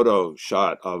telephoto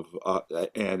shot of,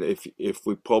 and if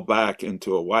we pull back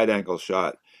into a wide angle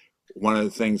shot, one of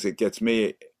the things that gets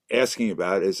me asking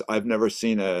about is I've never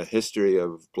seen a history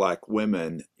of Black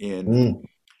women in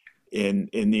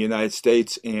the United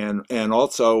States, and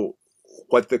also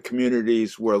what the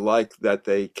communities were like that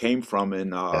they came from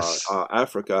in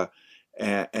Africa,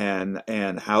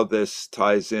 and how this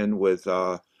ties in with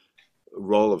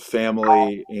role of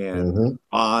family and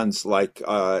bonds. Like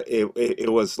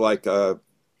it was like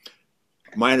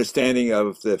my understanding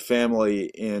of the family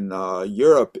in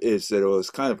Europe is that it was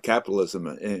kind of capitalism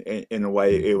in a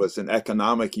way. It was an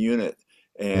economic unit,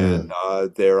 and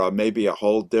there are maybe a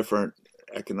whole different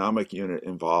economic unit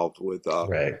involved with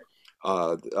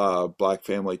Black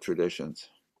family traditions.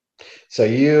 So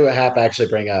you have actually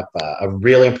bring up a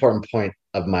really important point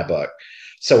of my book.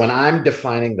 So when I'm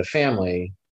defining the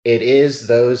family, it is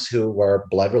those who were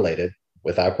blood related,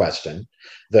 without question,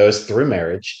 those through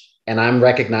marriage. And I'm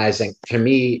recognizing, to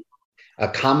me, a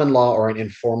common law or an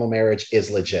informal marriage is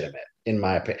legitimate, in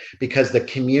my opinion, because the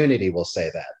community will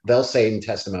say that. They'll say in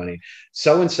testimony,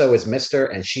 so-and-so is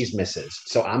Mr. and she's Mrs.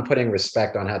 So I'm putting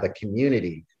respect on how the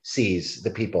community sees the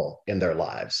people in their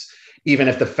lives. Even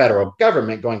if the federal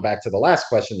government, going back to the last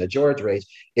question that George raised,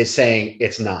 is saying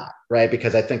it's not, right?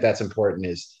 Because I think that's important,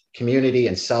 is community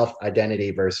and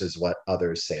self-identity versus what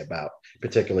others say about,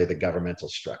 particularly the governmental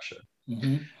structure.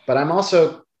 But I'm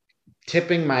also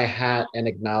tipping my hat and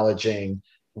acknowledging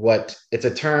what it's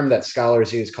a term that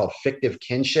scholars use called fictive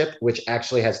kinship, which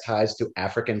actually has ties to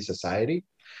African society,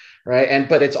 right?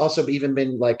 But it's also even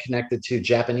been like connected to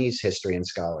Japanese history and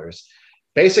scholars.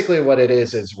 Basically what it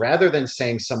is rather than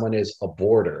saying someone is a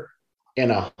boarder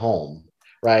in a home,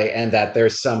 right? And that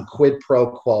there's some quid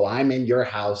pro quo, I'm in your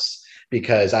house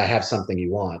because I have something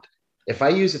you want. If I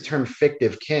use the term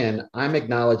fictive kin, I'm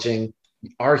acknowledging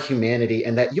our humanity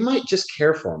and that you might just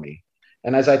care for me.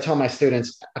 And as I tell my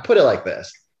students, I put it like this.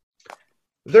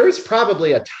 There's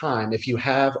probably a time, if you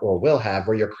have or will have,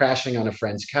 where you're crashing on a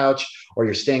friend's couch or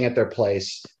you're staying at their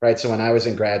place, right? So when I was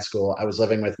in grad school, I was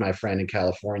living with my friend in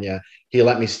California. He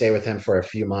let me stay with him for a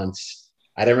few months.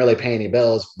 I didn't really pay any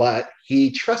bills, but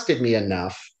he trusted me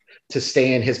enough to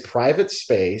stay in his private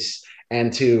space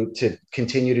and to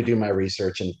continue to do my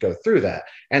research and go through that.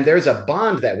 And there's a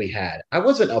bond that we had. I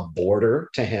wasn't a boarder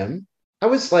to him. I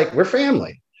was like, we're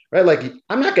family. Right? Like,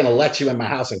 I'm not going to let you in my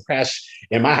house and crash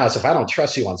in my house if I don't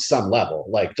trust you on some level.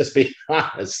 Like, just be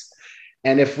honest.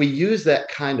 And if we use that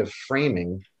kind of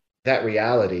framing, that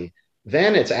reality,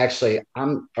 then it's actually,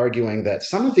 I'm arguing that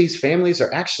some of these families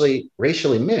are actually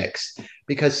racially mixed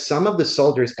because some of the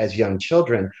soldiers as young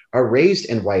children are raised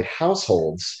in white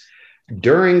households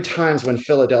during times when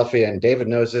Philadelphia, and David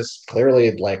knows this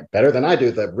clearly like better than I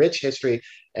do, the rich history,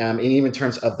 and even in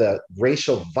terms of the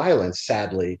racial violence,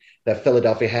 sadly, that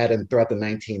Philadelphia had and throughout the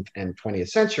 19th and 20th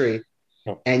century.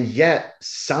 And yet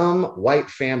some white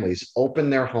families open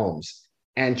their homes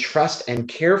and trust and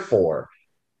care for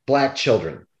Black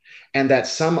children. And that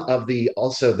some of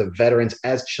also the veterans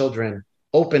as children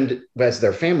as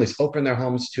their families opened their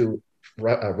homes to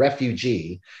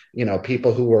refugee,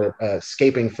 people who were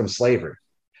escaping from slavery.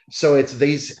 So it's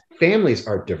these families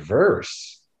are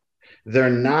diverse.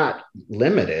 They're not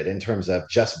limited in terms of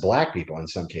just Black people in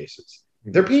some cases.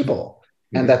 They're people,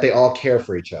 and that they all care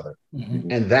for each other.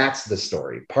 And that's the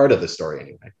story, part of the story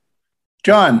anyway.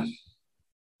 John.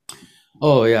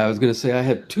 Oh, yeah, I was going to say I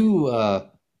had two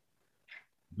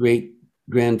great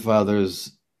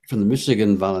grandfathers from the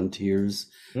Michigan Volunteers.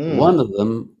 One of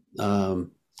them,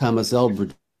 Thomas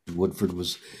Elbert Woodford,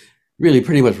 was really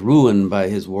pretty much ruined by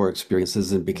his war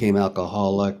experiences and became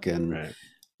alcoholic and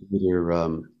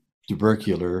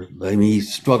tubercular. I mean, he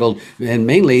struggled, and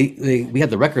mainly we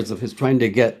had the records of his trying to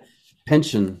get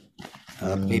pension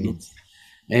payments,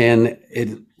 and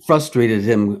it frustrated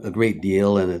him a great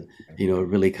deal, and it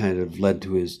really kind of led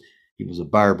to he was a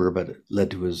barber, but it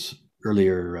led to his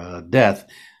earlier death.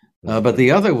 But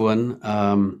the other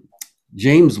one,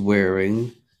 James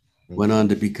Waring, went on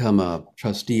to become a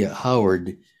trustee at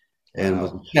Howard and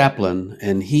was a chaplain,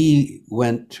 and he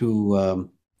went to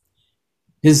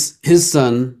his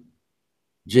son,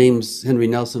 James Henry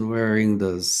Nelson Waring,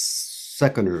 the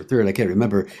second or third, I can't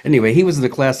remember. Anyway, he was in the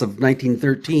class of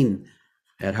 1913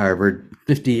 at Harvard,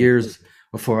 50 years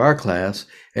before our class,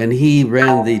 and he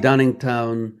ran the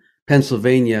Downingtown,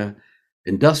 Pennsylvania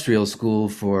industrial school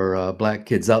for Black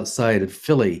kids outside of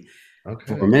Philly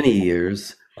for many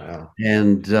years. Wow.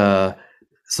 And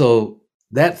so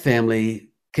that family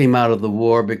came out of the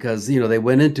war because, they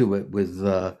went into it with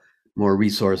more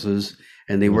resources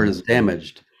and they weren't as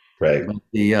damaged. Right. But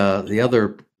the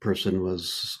other person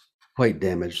was quite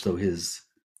damaged. So his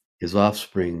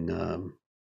offspring,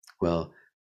 well,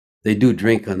 they do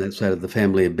drink on that side of the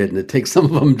family a bit, and it takes some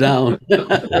of them down.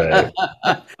 Right.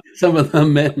 Some of the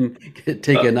men get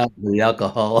taken out with the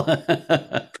alcohol.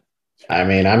 I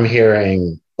mean, I'm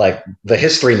hearing like the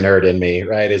history nerd in me,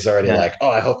 right, is already Yeah. like,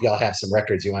 oh, I hope y'all have some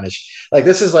records you want to like.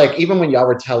 This is like, even when y'all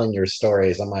were telling your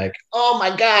stories, I'm like, oh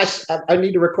my gosh, I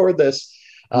need to record this.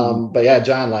 But yeah,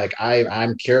 John, like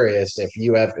I'm curious if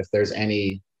there's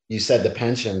any. You said the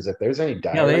pensions. If there's any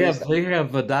diaries, they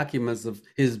have documents of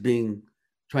his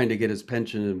trying to get his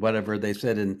pension and whatever they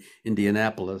said in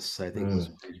Indianapolis, I think was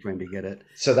where he's trying to get it.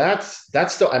 So that's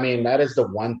I mean, that is the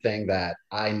one thing that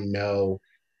I know.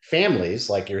 Families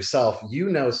like yourself,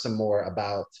 some more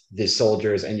about the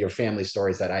soldiers and your family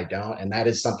stories that I don't. And that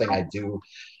is something I do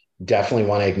definitely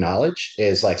want to acknowledge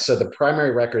is like, so the primary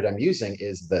record I'm using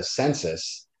is the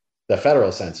census, the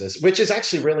federal census, which is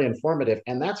actually really informative.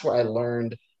 And that's where I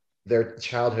learned their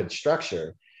childhood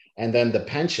structure. And then the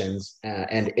pensions,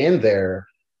 and in there,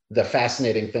 the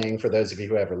fascinating thing for those of you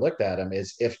who ever looked at them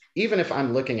is even if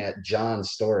I'm looking at John's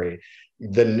story,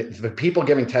 the people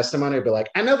giving testimony will be like,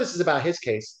 I know this is about his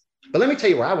case, but let me tell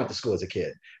you where I went to school as a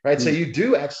kid, right? So you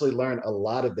do actually learn a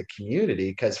lot of the community,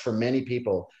 because for many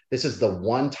people, this is the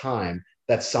one time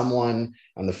that someone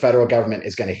on the federal government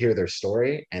is going to hear their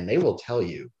story, and they will tell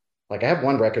you. Like, I have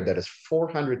one record that is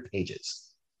 400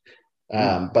 pages,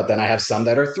 but then I have some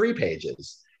that are 3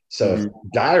 pages. So if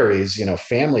diaries,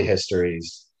 family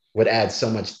histories would add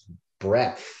so much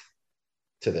breadth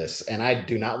to this. And I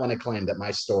do not want to claim that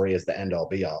my story is the end all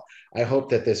be all. I hope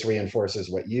that this reinforces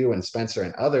what you and Spencer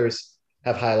and others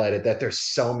have highlighted, that there's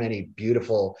so many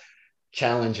beautiful,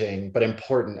 challenging, but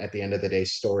important at the end of the day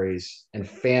stories and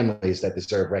families that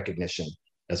deserve recognition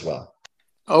as well.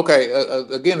 Okay.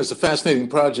 Again, it's a fascinating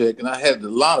project, and I had a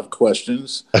lot of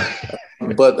questions,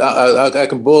 but I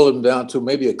can boil them down to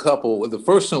maybe a couple. The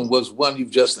first one was one you've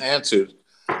just answered,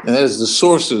 and that is the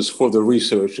sources for the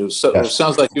research. So it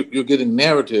sounds like you're getting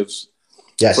narratives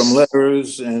from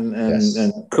letters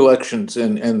and collections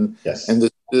and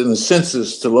the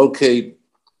census to locate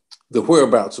the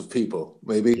whereabouts of people,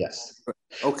 maybe. Yes.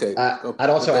 Okay. I'd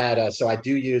also add, so I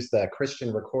do use the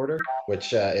Christian Recorder,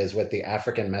 which is with the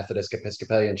African Methodist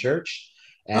Episcopalian Church.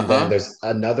 And then there's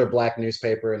another Black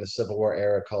newspaper in the Civil War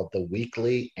era called the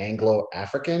Weekly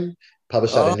Anglo-African,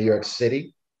 published out of New York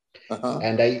City.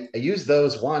 And I use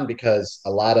those, one, because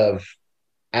a lot of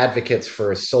advocates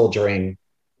for soldiering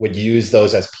would use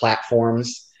those as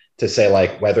platforms to say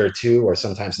like whether to or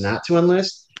sometimes not to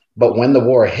enlist. But when the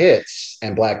war hits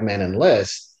and Black men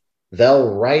enlist,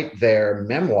 they'll write their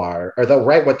memoir, or they'll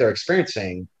write what they're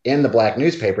experiencing in the Black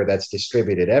newspaper that's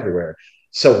distributed everywhere.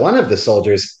 So one of the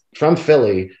soldiers from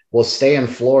Philly will stay in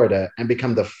Florida and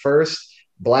become the first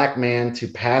Black man to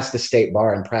pass the state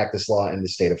bar and practice law in the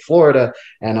state of Florida,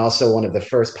 and also one of the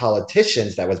first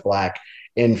politicians that was Black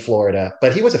in Florida.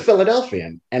 But he was a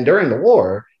Philadelphian, and during the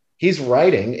war, he's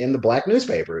writing in the Black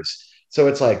newspapers. So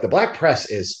it's like the Black press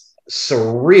is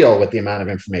surreal with the amount of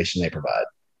information they provide.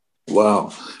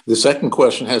 Wow. The second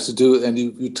question has to do, and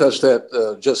you touched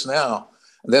that just now,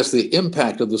 and that's the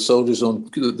impact of the soldiers on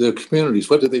their communities.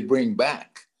 What did they bring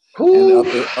back? And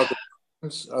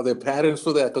are there patterns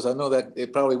for that? Because I know that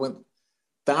it probably went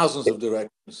thousands of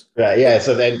directions. Right. Yeah.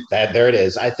 So then there it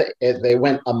is. I think they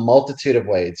went a multitude of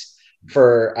ways.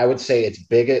 I would say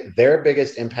their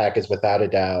biggest impact is without a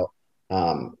doubt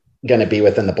going to be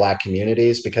within the Black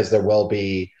communities, because there will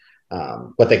be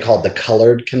what they call the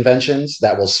colored conventions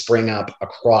that will spring up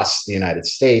across the United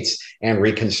States and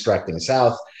Reconstructing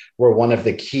South, where one of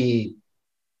the key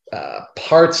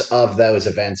parts of those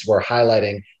events were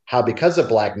highlighting how, because of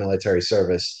Black military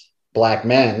service, Black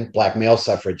male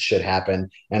suffrage should happen,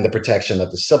 and the protection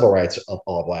of the civil rights of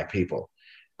all Black people.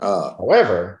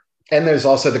 However, and there's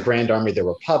also the Grand Army of the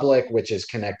Republic, which is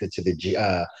connected to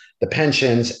the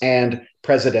pensions and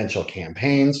presidential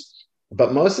campaigns.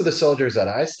 But most of the soldiers that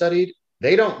I studied,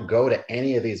 they don't go to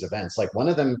any of these events. Like, one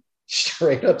of them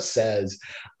straight up says,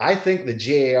 I think the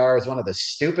GAR is one of the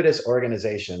stupidest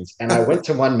organizations. And I went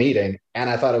to one meeting and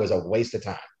I thought it was a waste of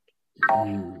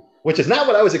time, which is not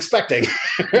what I was expecting.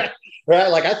 Right?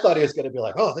 Like, I thought he was going to be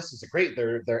like, oh, this is great.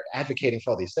 They're advocating for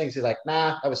all these things. He's like,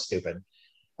 nah, that was stupid.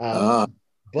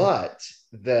 But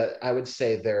I would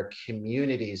say their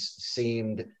communities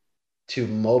seemed to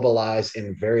mobilize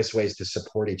in various ways to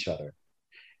support each other.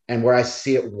 And where I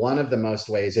see it, one of the most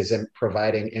ways is in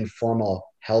providing informal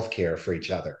healthcare for each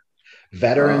other.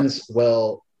 Veterans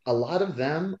will, a lot of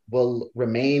them will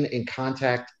remain in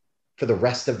contact for the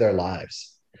rest of their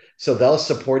lives. So they'll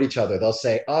support each other. They'll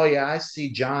say, "Oh yeah, I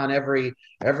see John every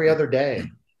other day.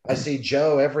 I see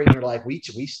Joe every," and they're like,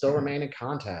 we still remain in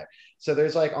contact. So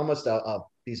there's like almost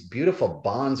these beautiful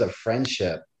bonds of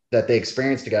friendship that they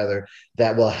experience together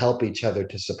that will help each other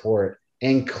to support,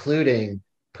 including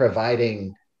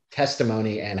providing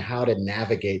testimony and how to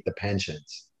navigate the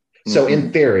pensions. So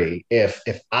in theory, if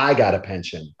I got a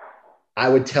pension, I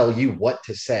would tell you what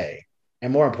to say,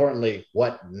 and more importantly,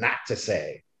 what not to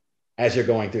say as you're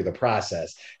going through the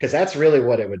process. Because that's really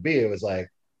what it would be. It was like,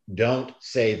 don't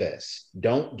say this.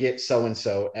 Don't get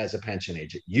so-and-so as a pension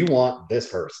agent. You want this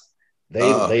person.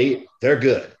 They're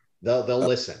good. They'll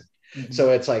listen.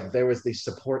 So it's like there was these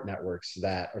support networks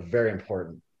that are very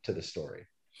important to the story.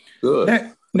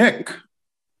 Good. Nick.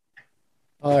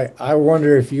 I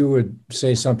wonder if you would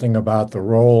say something about the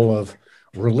role of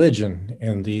religion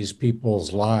in these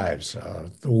people's lives,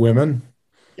 the women,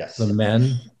 yes, the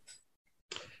men.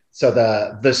 So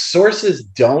the sources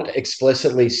don't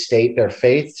explicitly state their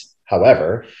faiths.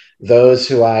 However, those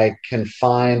who I can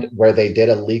find where they did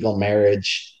a legal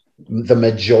marriage, the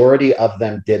majority of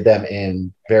them did them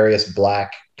in various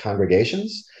Black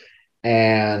congregations.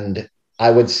 And I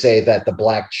would say that the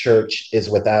Black church is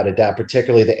without a doubt,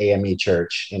 particularly the AME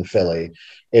church in Philly,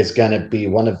 is going to be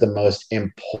one of the most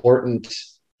important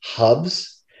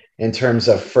hubs in terms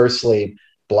of, firstly,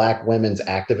 Black women's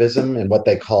activism and what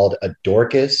they called a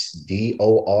Dorcas,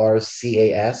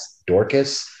 D-O-R-C-A-S,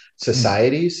 Dorcas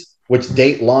societies, which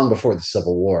date long before the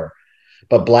Civil War.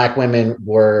 But Black women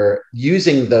were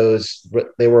using those,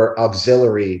 they were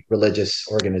auxiliary religious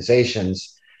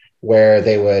organizations where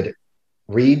they would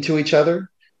read to each other.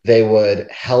 They would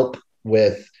help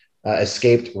with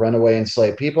escaped runaway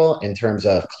enslaved people in terms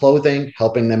of clothing,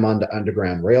 helping them on the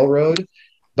Underground Railroad.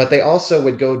 But they also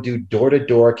would go do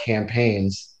door-to-door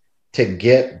campaigns to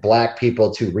get Black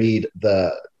people to read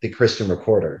the Christian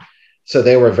Recorder. So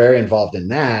they were very involved in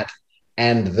that.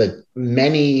 And the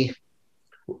many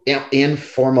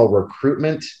informal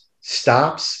recruitment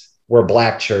stops were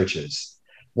Black churches,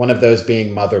 one of those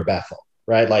being Mother Bethel,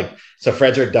 right? Like, so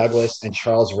Frederick Douglass and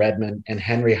Charles Redmond and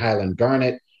Henry Highland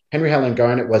Garnet. Henry Highland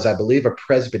Garnet was, I believe, a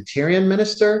Presbyterian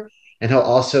minister, and he'll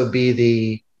also be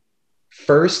the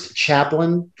first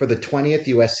chaplain for the 20th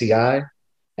USCI.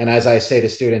 And as I say to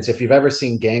students, if you've ever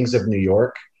seen Gangs of New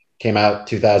York, came out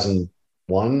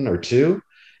 2001 or 2,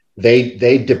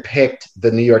 they depict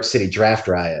the New York City draft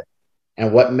riot.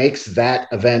 And what makes that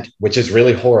event, which is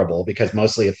really horrible because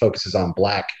mostly it focuses on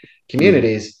Black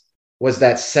communities, was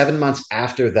that 7 months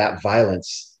after that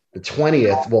violence, the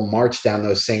 20th will march down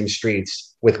those same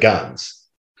streets with guns.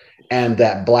 And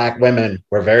that Black women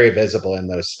were very visible in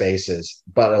those spaces.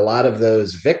 But a lot of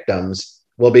those victims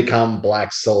will become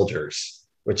Black soldiers,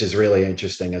 which is really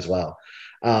interesting as well.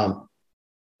 But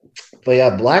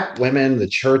yeah, Black women, the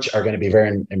church, are going to be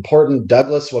very important.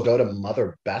 Douglass will go to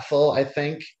Mother Bethel, I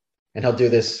think, and he'll do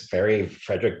this very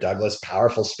Frederick Douglass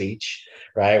powerful speech,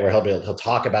 right, where he'll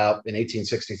talk about in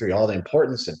 1863 all the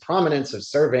importance and prominence of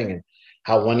serving and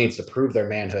how one needs to prove their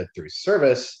manhood through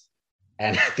service.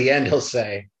 And at the end, he'll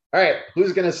say, "All right,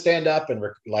 who's going to stand up and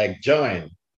join?"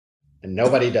 And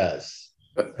nobody does.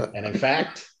 And in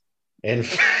fact,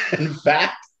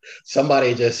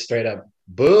 somebody just straight up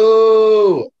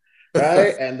boo,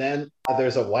 right? And then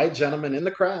there's a white gentleman in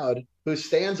the crowd who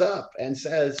stands up and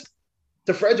says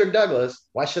to Frederick Douglass,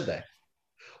 why should they?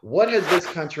 What has this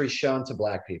country shown to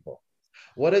Black people?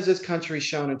 What has this country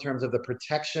shown in terms of the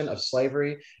protection of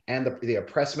slavery and the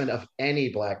oppressment of any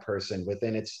Black person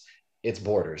within its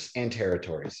borders and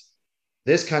territories?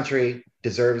 This country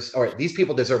deserves, or these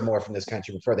people deserve more from this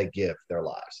country before they give their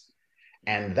lives.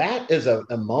 And that is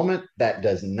a moment that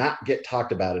does not get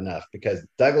talked about enough, because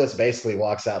Douglass basically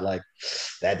walks out like,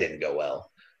 that didn't go well.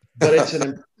 But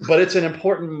it's an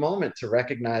important moment to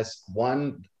recognize,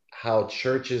 one, how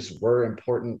churches were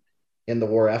important in the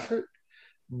war effort,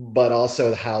 but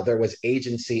also how there was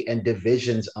agency and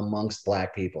divisions amongst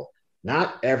Black people.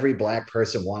 Not every Black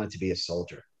person wanted to be a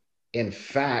soldier. In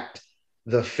fact,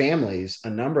 the families, a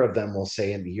number of them will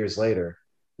say in the years later,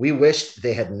 we wished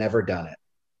they had never done it.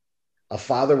 A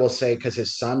father will say, because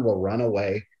his son will run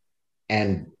away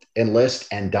and enlist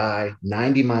and die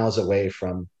 90 miles away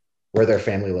from where their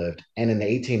family lived. And in the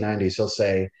 1890s, he'll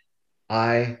say,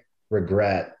 I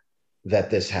regret that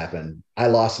this happened. I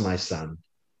lost my son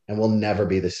and will never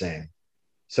be the same.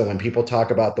 So when people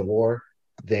talk about the war,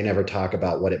 they never talk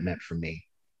about what it meant for me.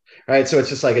 Right. So it's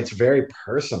just like, it's very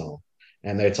personal.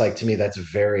 And it's like, to me, that's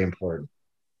very important.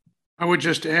 I would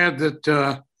just add that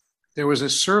there was a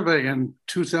survey in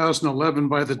 2011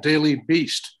 by the Daily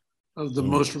Beast of the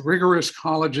most rigorous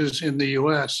colleges in the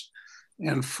U.S.,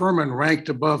 and Furman ranked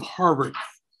above Harvard.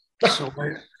 So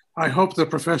I hope the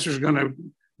professor's going to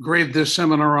grade this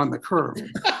seminar on the curve.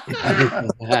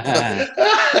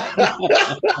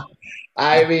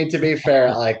 I mean, to be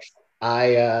fair,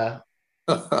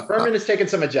 Furman has taken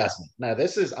some adjustment. Now,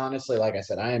 this is honestly, like I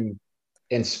said, I'm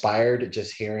inspired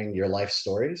just hearing your life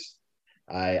stories.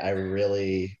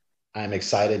 I'm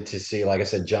excited to see, like I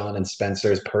said, John and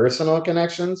Spencer's personal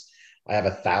connections. I have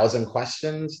 1,000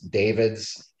 questions.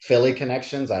 David's Philly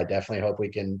connections. I definitely hope we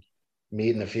can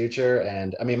meet in the future.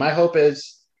 And I mean, my hope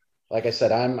is, like I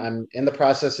said, I'm in the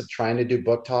process of trying to do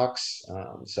book talks.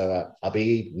 I'll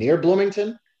be near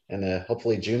Bloomington and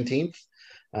hopefully Juneteenth,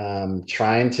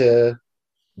 trying to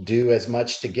do as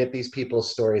much to get these people's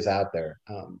stories out there.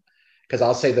 Because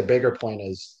I'll say the bigger point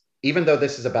is, even though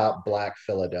this is about Black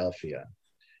Philadelphia,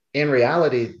 in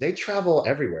reality, they travel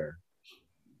everywhere.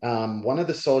 One of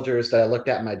the soldiers that I looked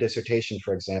at in my dissertation,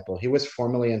 for example, he was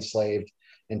formerly enslaved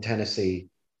in Tennessee,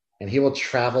 and he will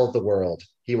travel the world.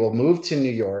 He will move to New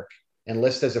York,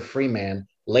 enlist as a free man.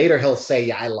 Later, he'll say,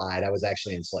 yeah, I lied. I was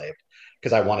actually enslaved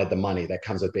because I wanted the money that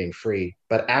comes with being free.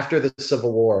 But after the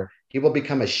Civil War, he will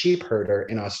become a sheep herder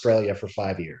in Australia for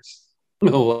 5 years.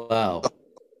 Oh, wow.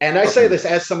 And I say this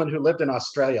as someone who lived in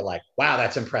Australia, like, wow,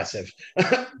 that's impressive.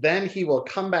 Then he will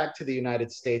come back to the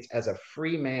United States as a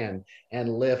free man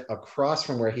and live across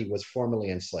from where he was formerly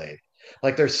enslaved.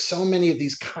 Like, there's so many of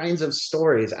these kinds of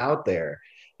stories out there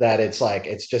that it's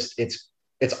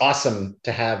awesome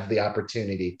to have the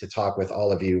opportunity to talk with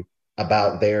all of you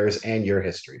about theirs and your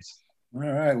histories. All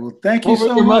right. Well, thank you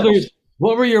so much.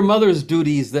 What were your mother's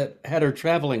duties that had her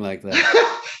traveling like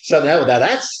that? So now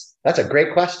that's a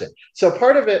great question. So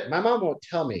part of it, my mom won't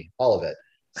tell me all of it.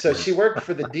 So she worked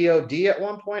for the DOD at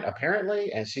one point,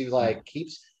 apparently, and she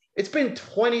it's been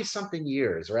 20 something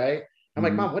years, right? I'm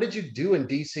like, Mom, what did you do in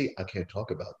DC? I can't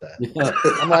talk about that.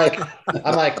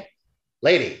 I'm like,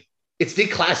 lady, it's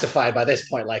declassified by this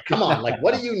point. Like, come on, like,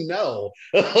 what do you know?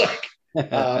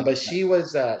 But she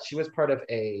was part of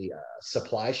a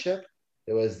supply ship.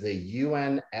 It was the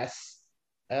UNSS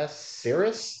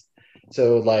Cirrus.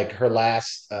 So like her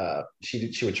last,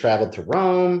 she would travel to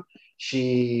Rome.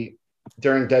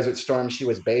 During Desert Storm, she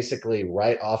was basically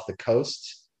right off the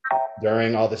coast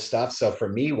during all the stuff. So for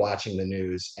me watching the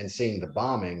news and seeing the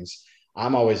bombings,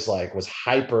 I'm always was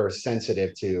hyper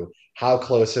sensitive to how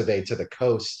close are they to the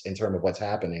coast in terms of what's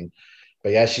happening.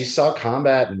 But yeah, she saw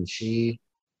combat and she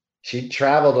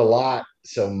traveled a lot.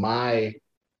 So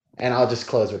and I'll just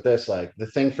close with this,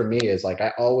 the thing for me is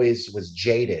I always was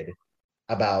jaded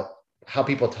about how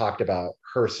people talked about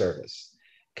her service,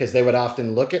 because they would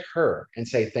often look at her and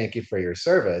say, thank you for your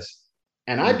service.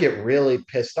 And I'd get really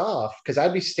pissed off because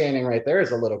I'd be standing right there as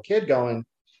a little kid going,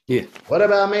 yeah, what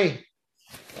about me?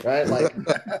 Right?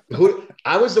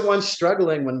 I was the one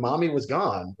struggling when mommy was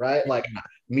gone, right?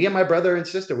 Me and my brother and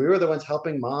sister, we were the ones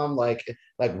helping mom.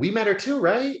 We met her too,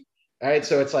 right? All right.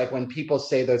 So it's when people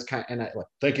say those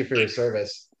thank you for your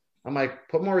service. I'm like,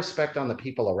 put more respect on the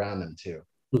people around them too.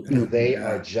 They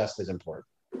are just as important.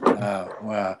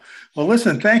 Wow. Well,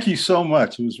 listen, thank you so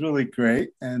much. It was really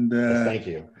great. And thank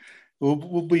you.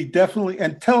 We'll be definitely,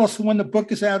 and tell us when the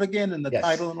book is out again and the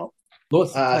title and all.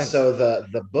 So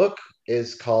the book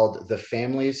is called The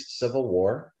Family's Civil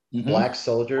War, Black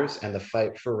Soldiers and the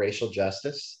Fight for Racial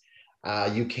Justice.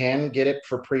 You can get it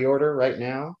for pre-order right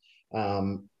now.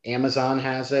 Amazon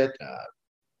has it.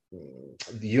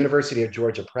 The University of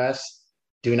Georgia Press.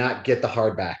 Do not get the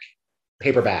hardback.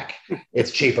 Paperback.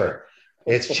 It's cheaper.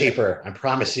 It's cheaper. I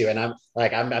promise you. And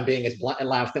I'm being as blunt and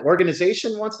loud. If the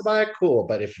organization wants to buy it, cool.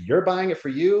 But if you're buying it for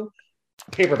you,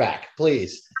 paperback,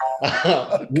 please.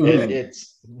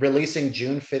 It's releasing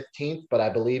June 15th, but I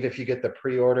believe if you get the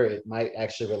pre-order, it might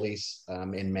actually release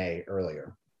in May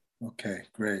earlier. Okay,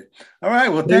 great. All right.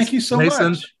 Well, thank you so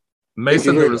much.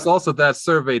 Mason, the results of that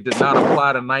survey did not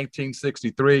apply to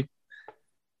 1963.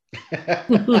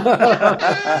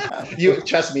 You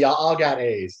trust me, all got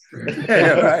A's.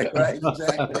 Yeah, right,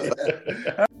 exactly.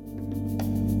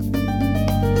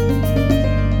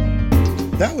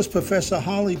 That was Professor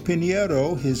Holly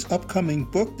Pinheiro. His upcoming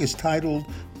book is titled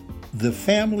The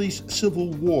Family's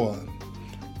Civil War,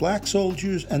 Black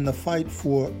Soldiers and the Fight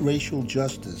for Racial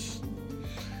Justice.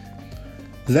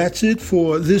 That's it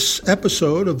for this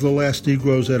episode of The Last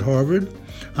Negroes at Harvard.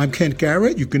 I'm Kent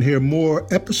Garrett. You can hear more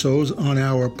episodes on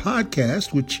our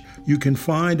podcast, which you can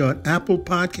find on Apple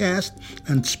Podcast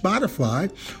and Spotify,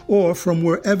 or from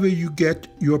wherever you get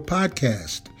your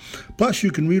podcast. Plus,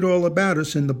 you can read all about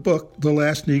us in the book, The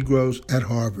Last Negroes at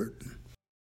Harvard.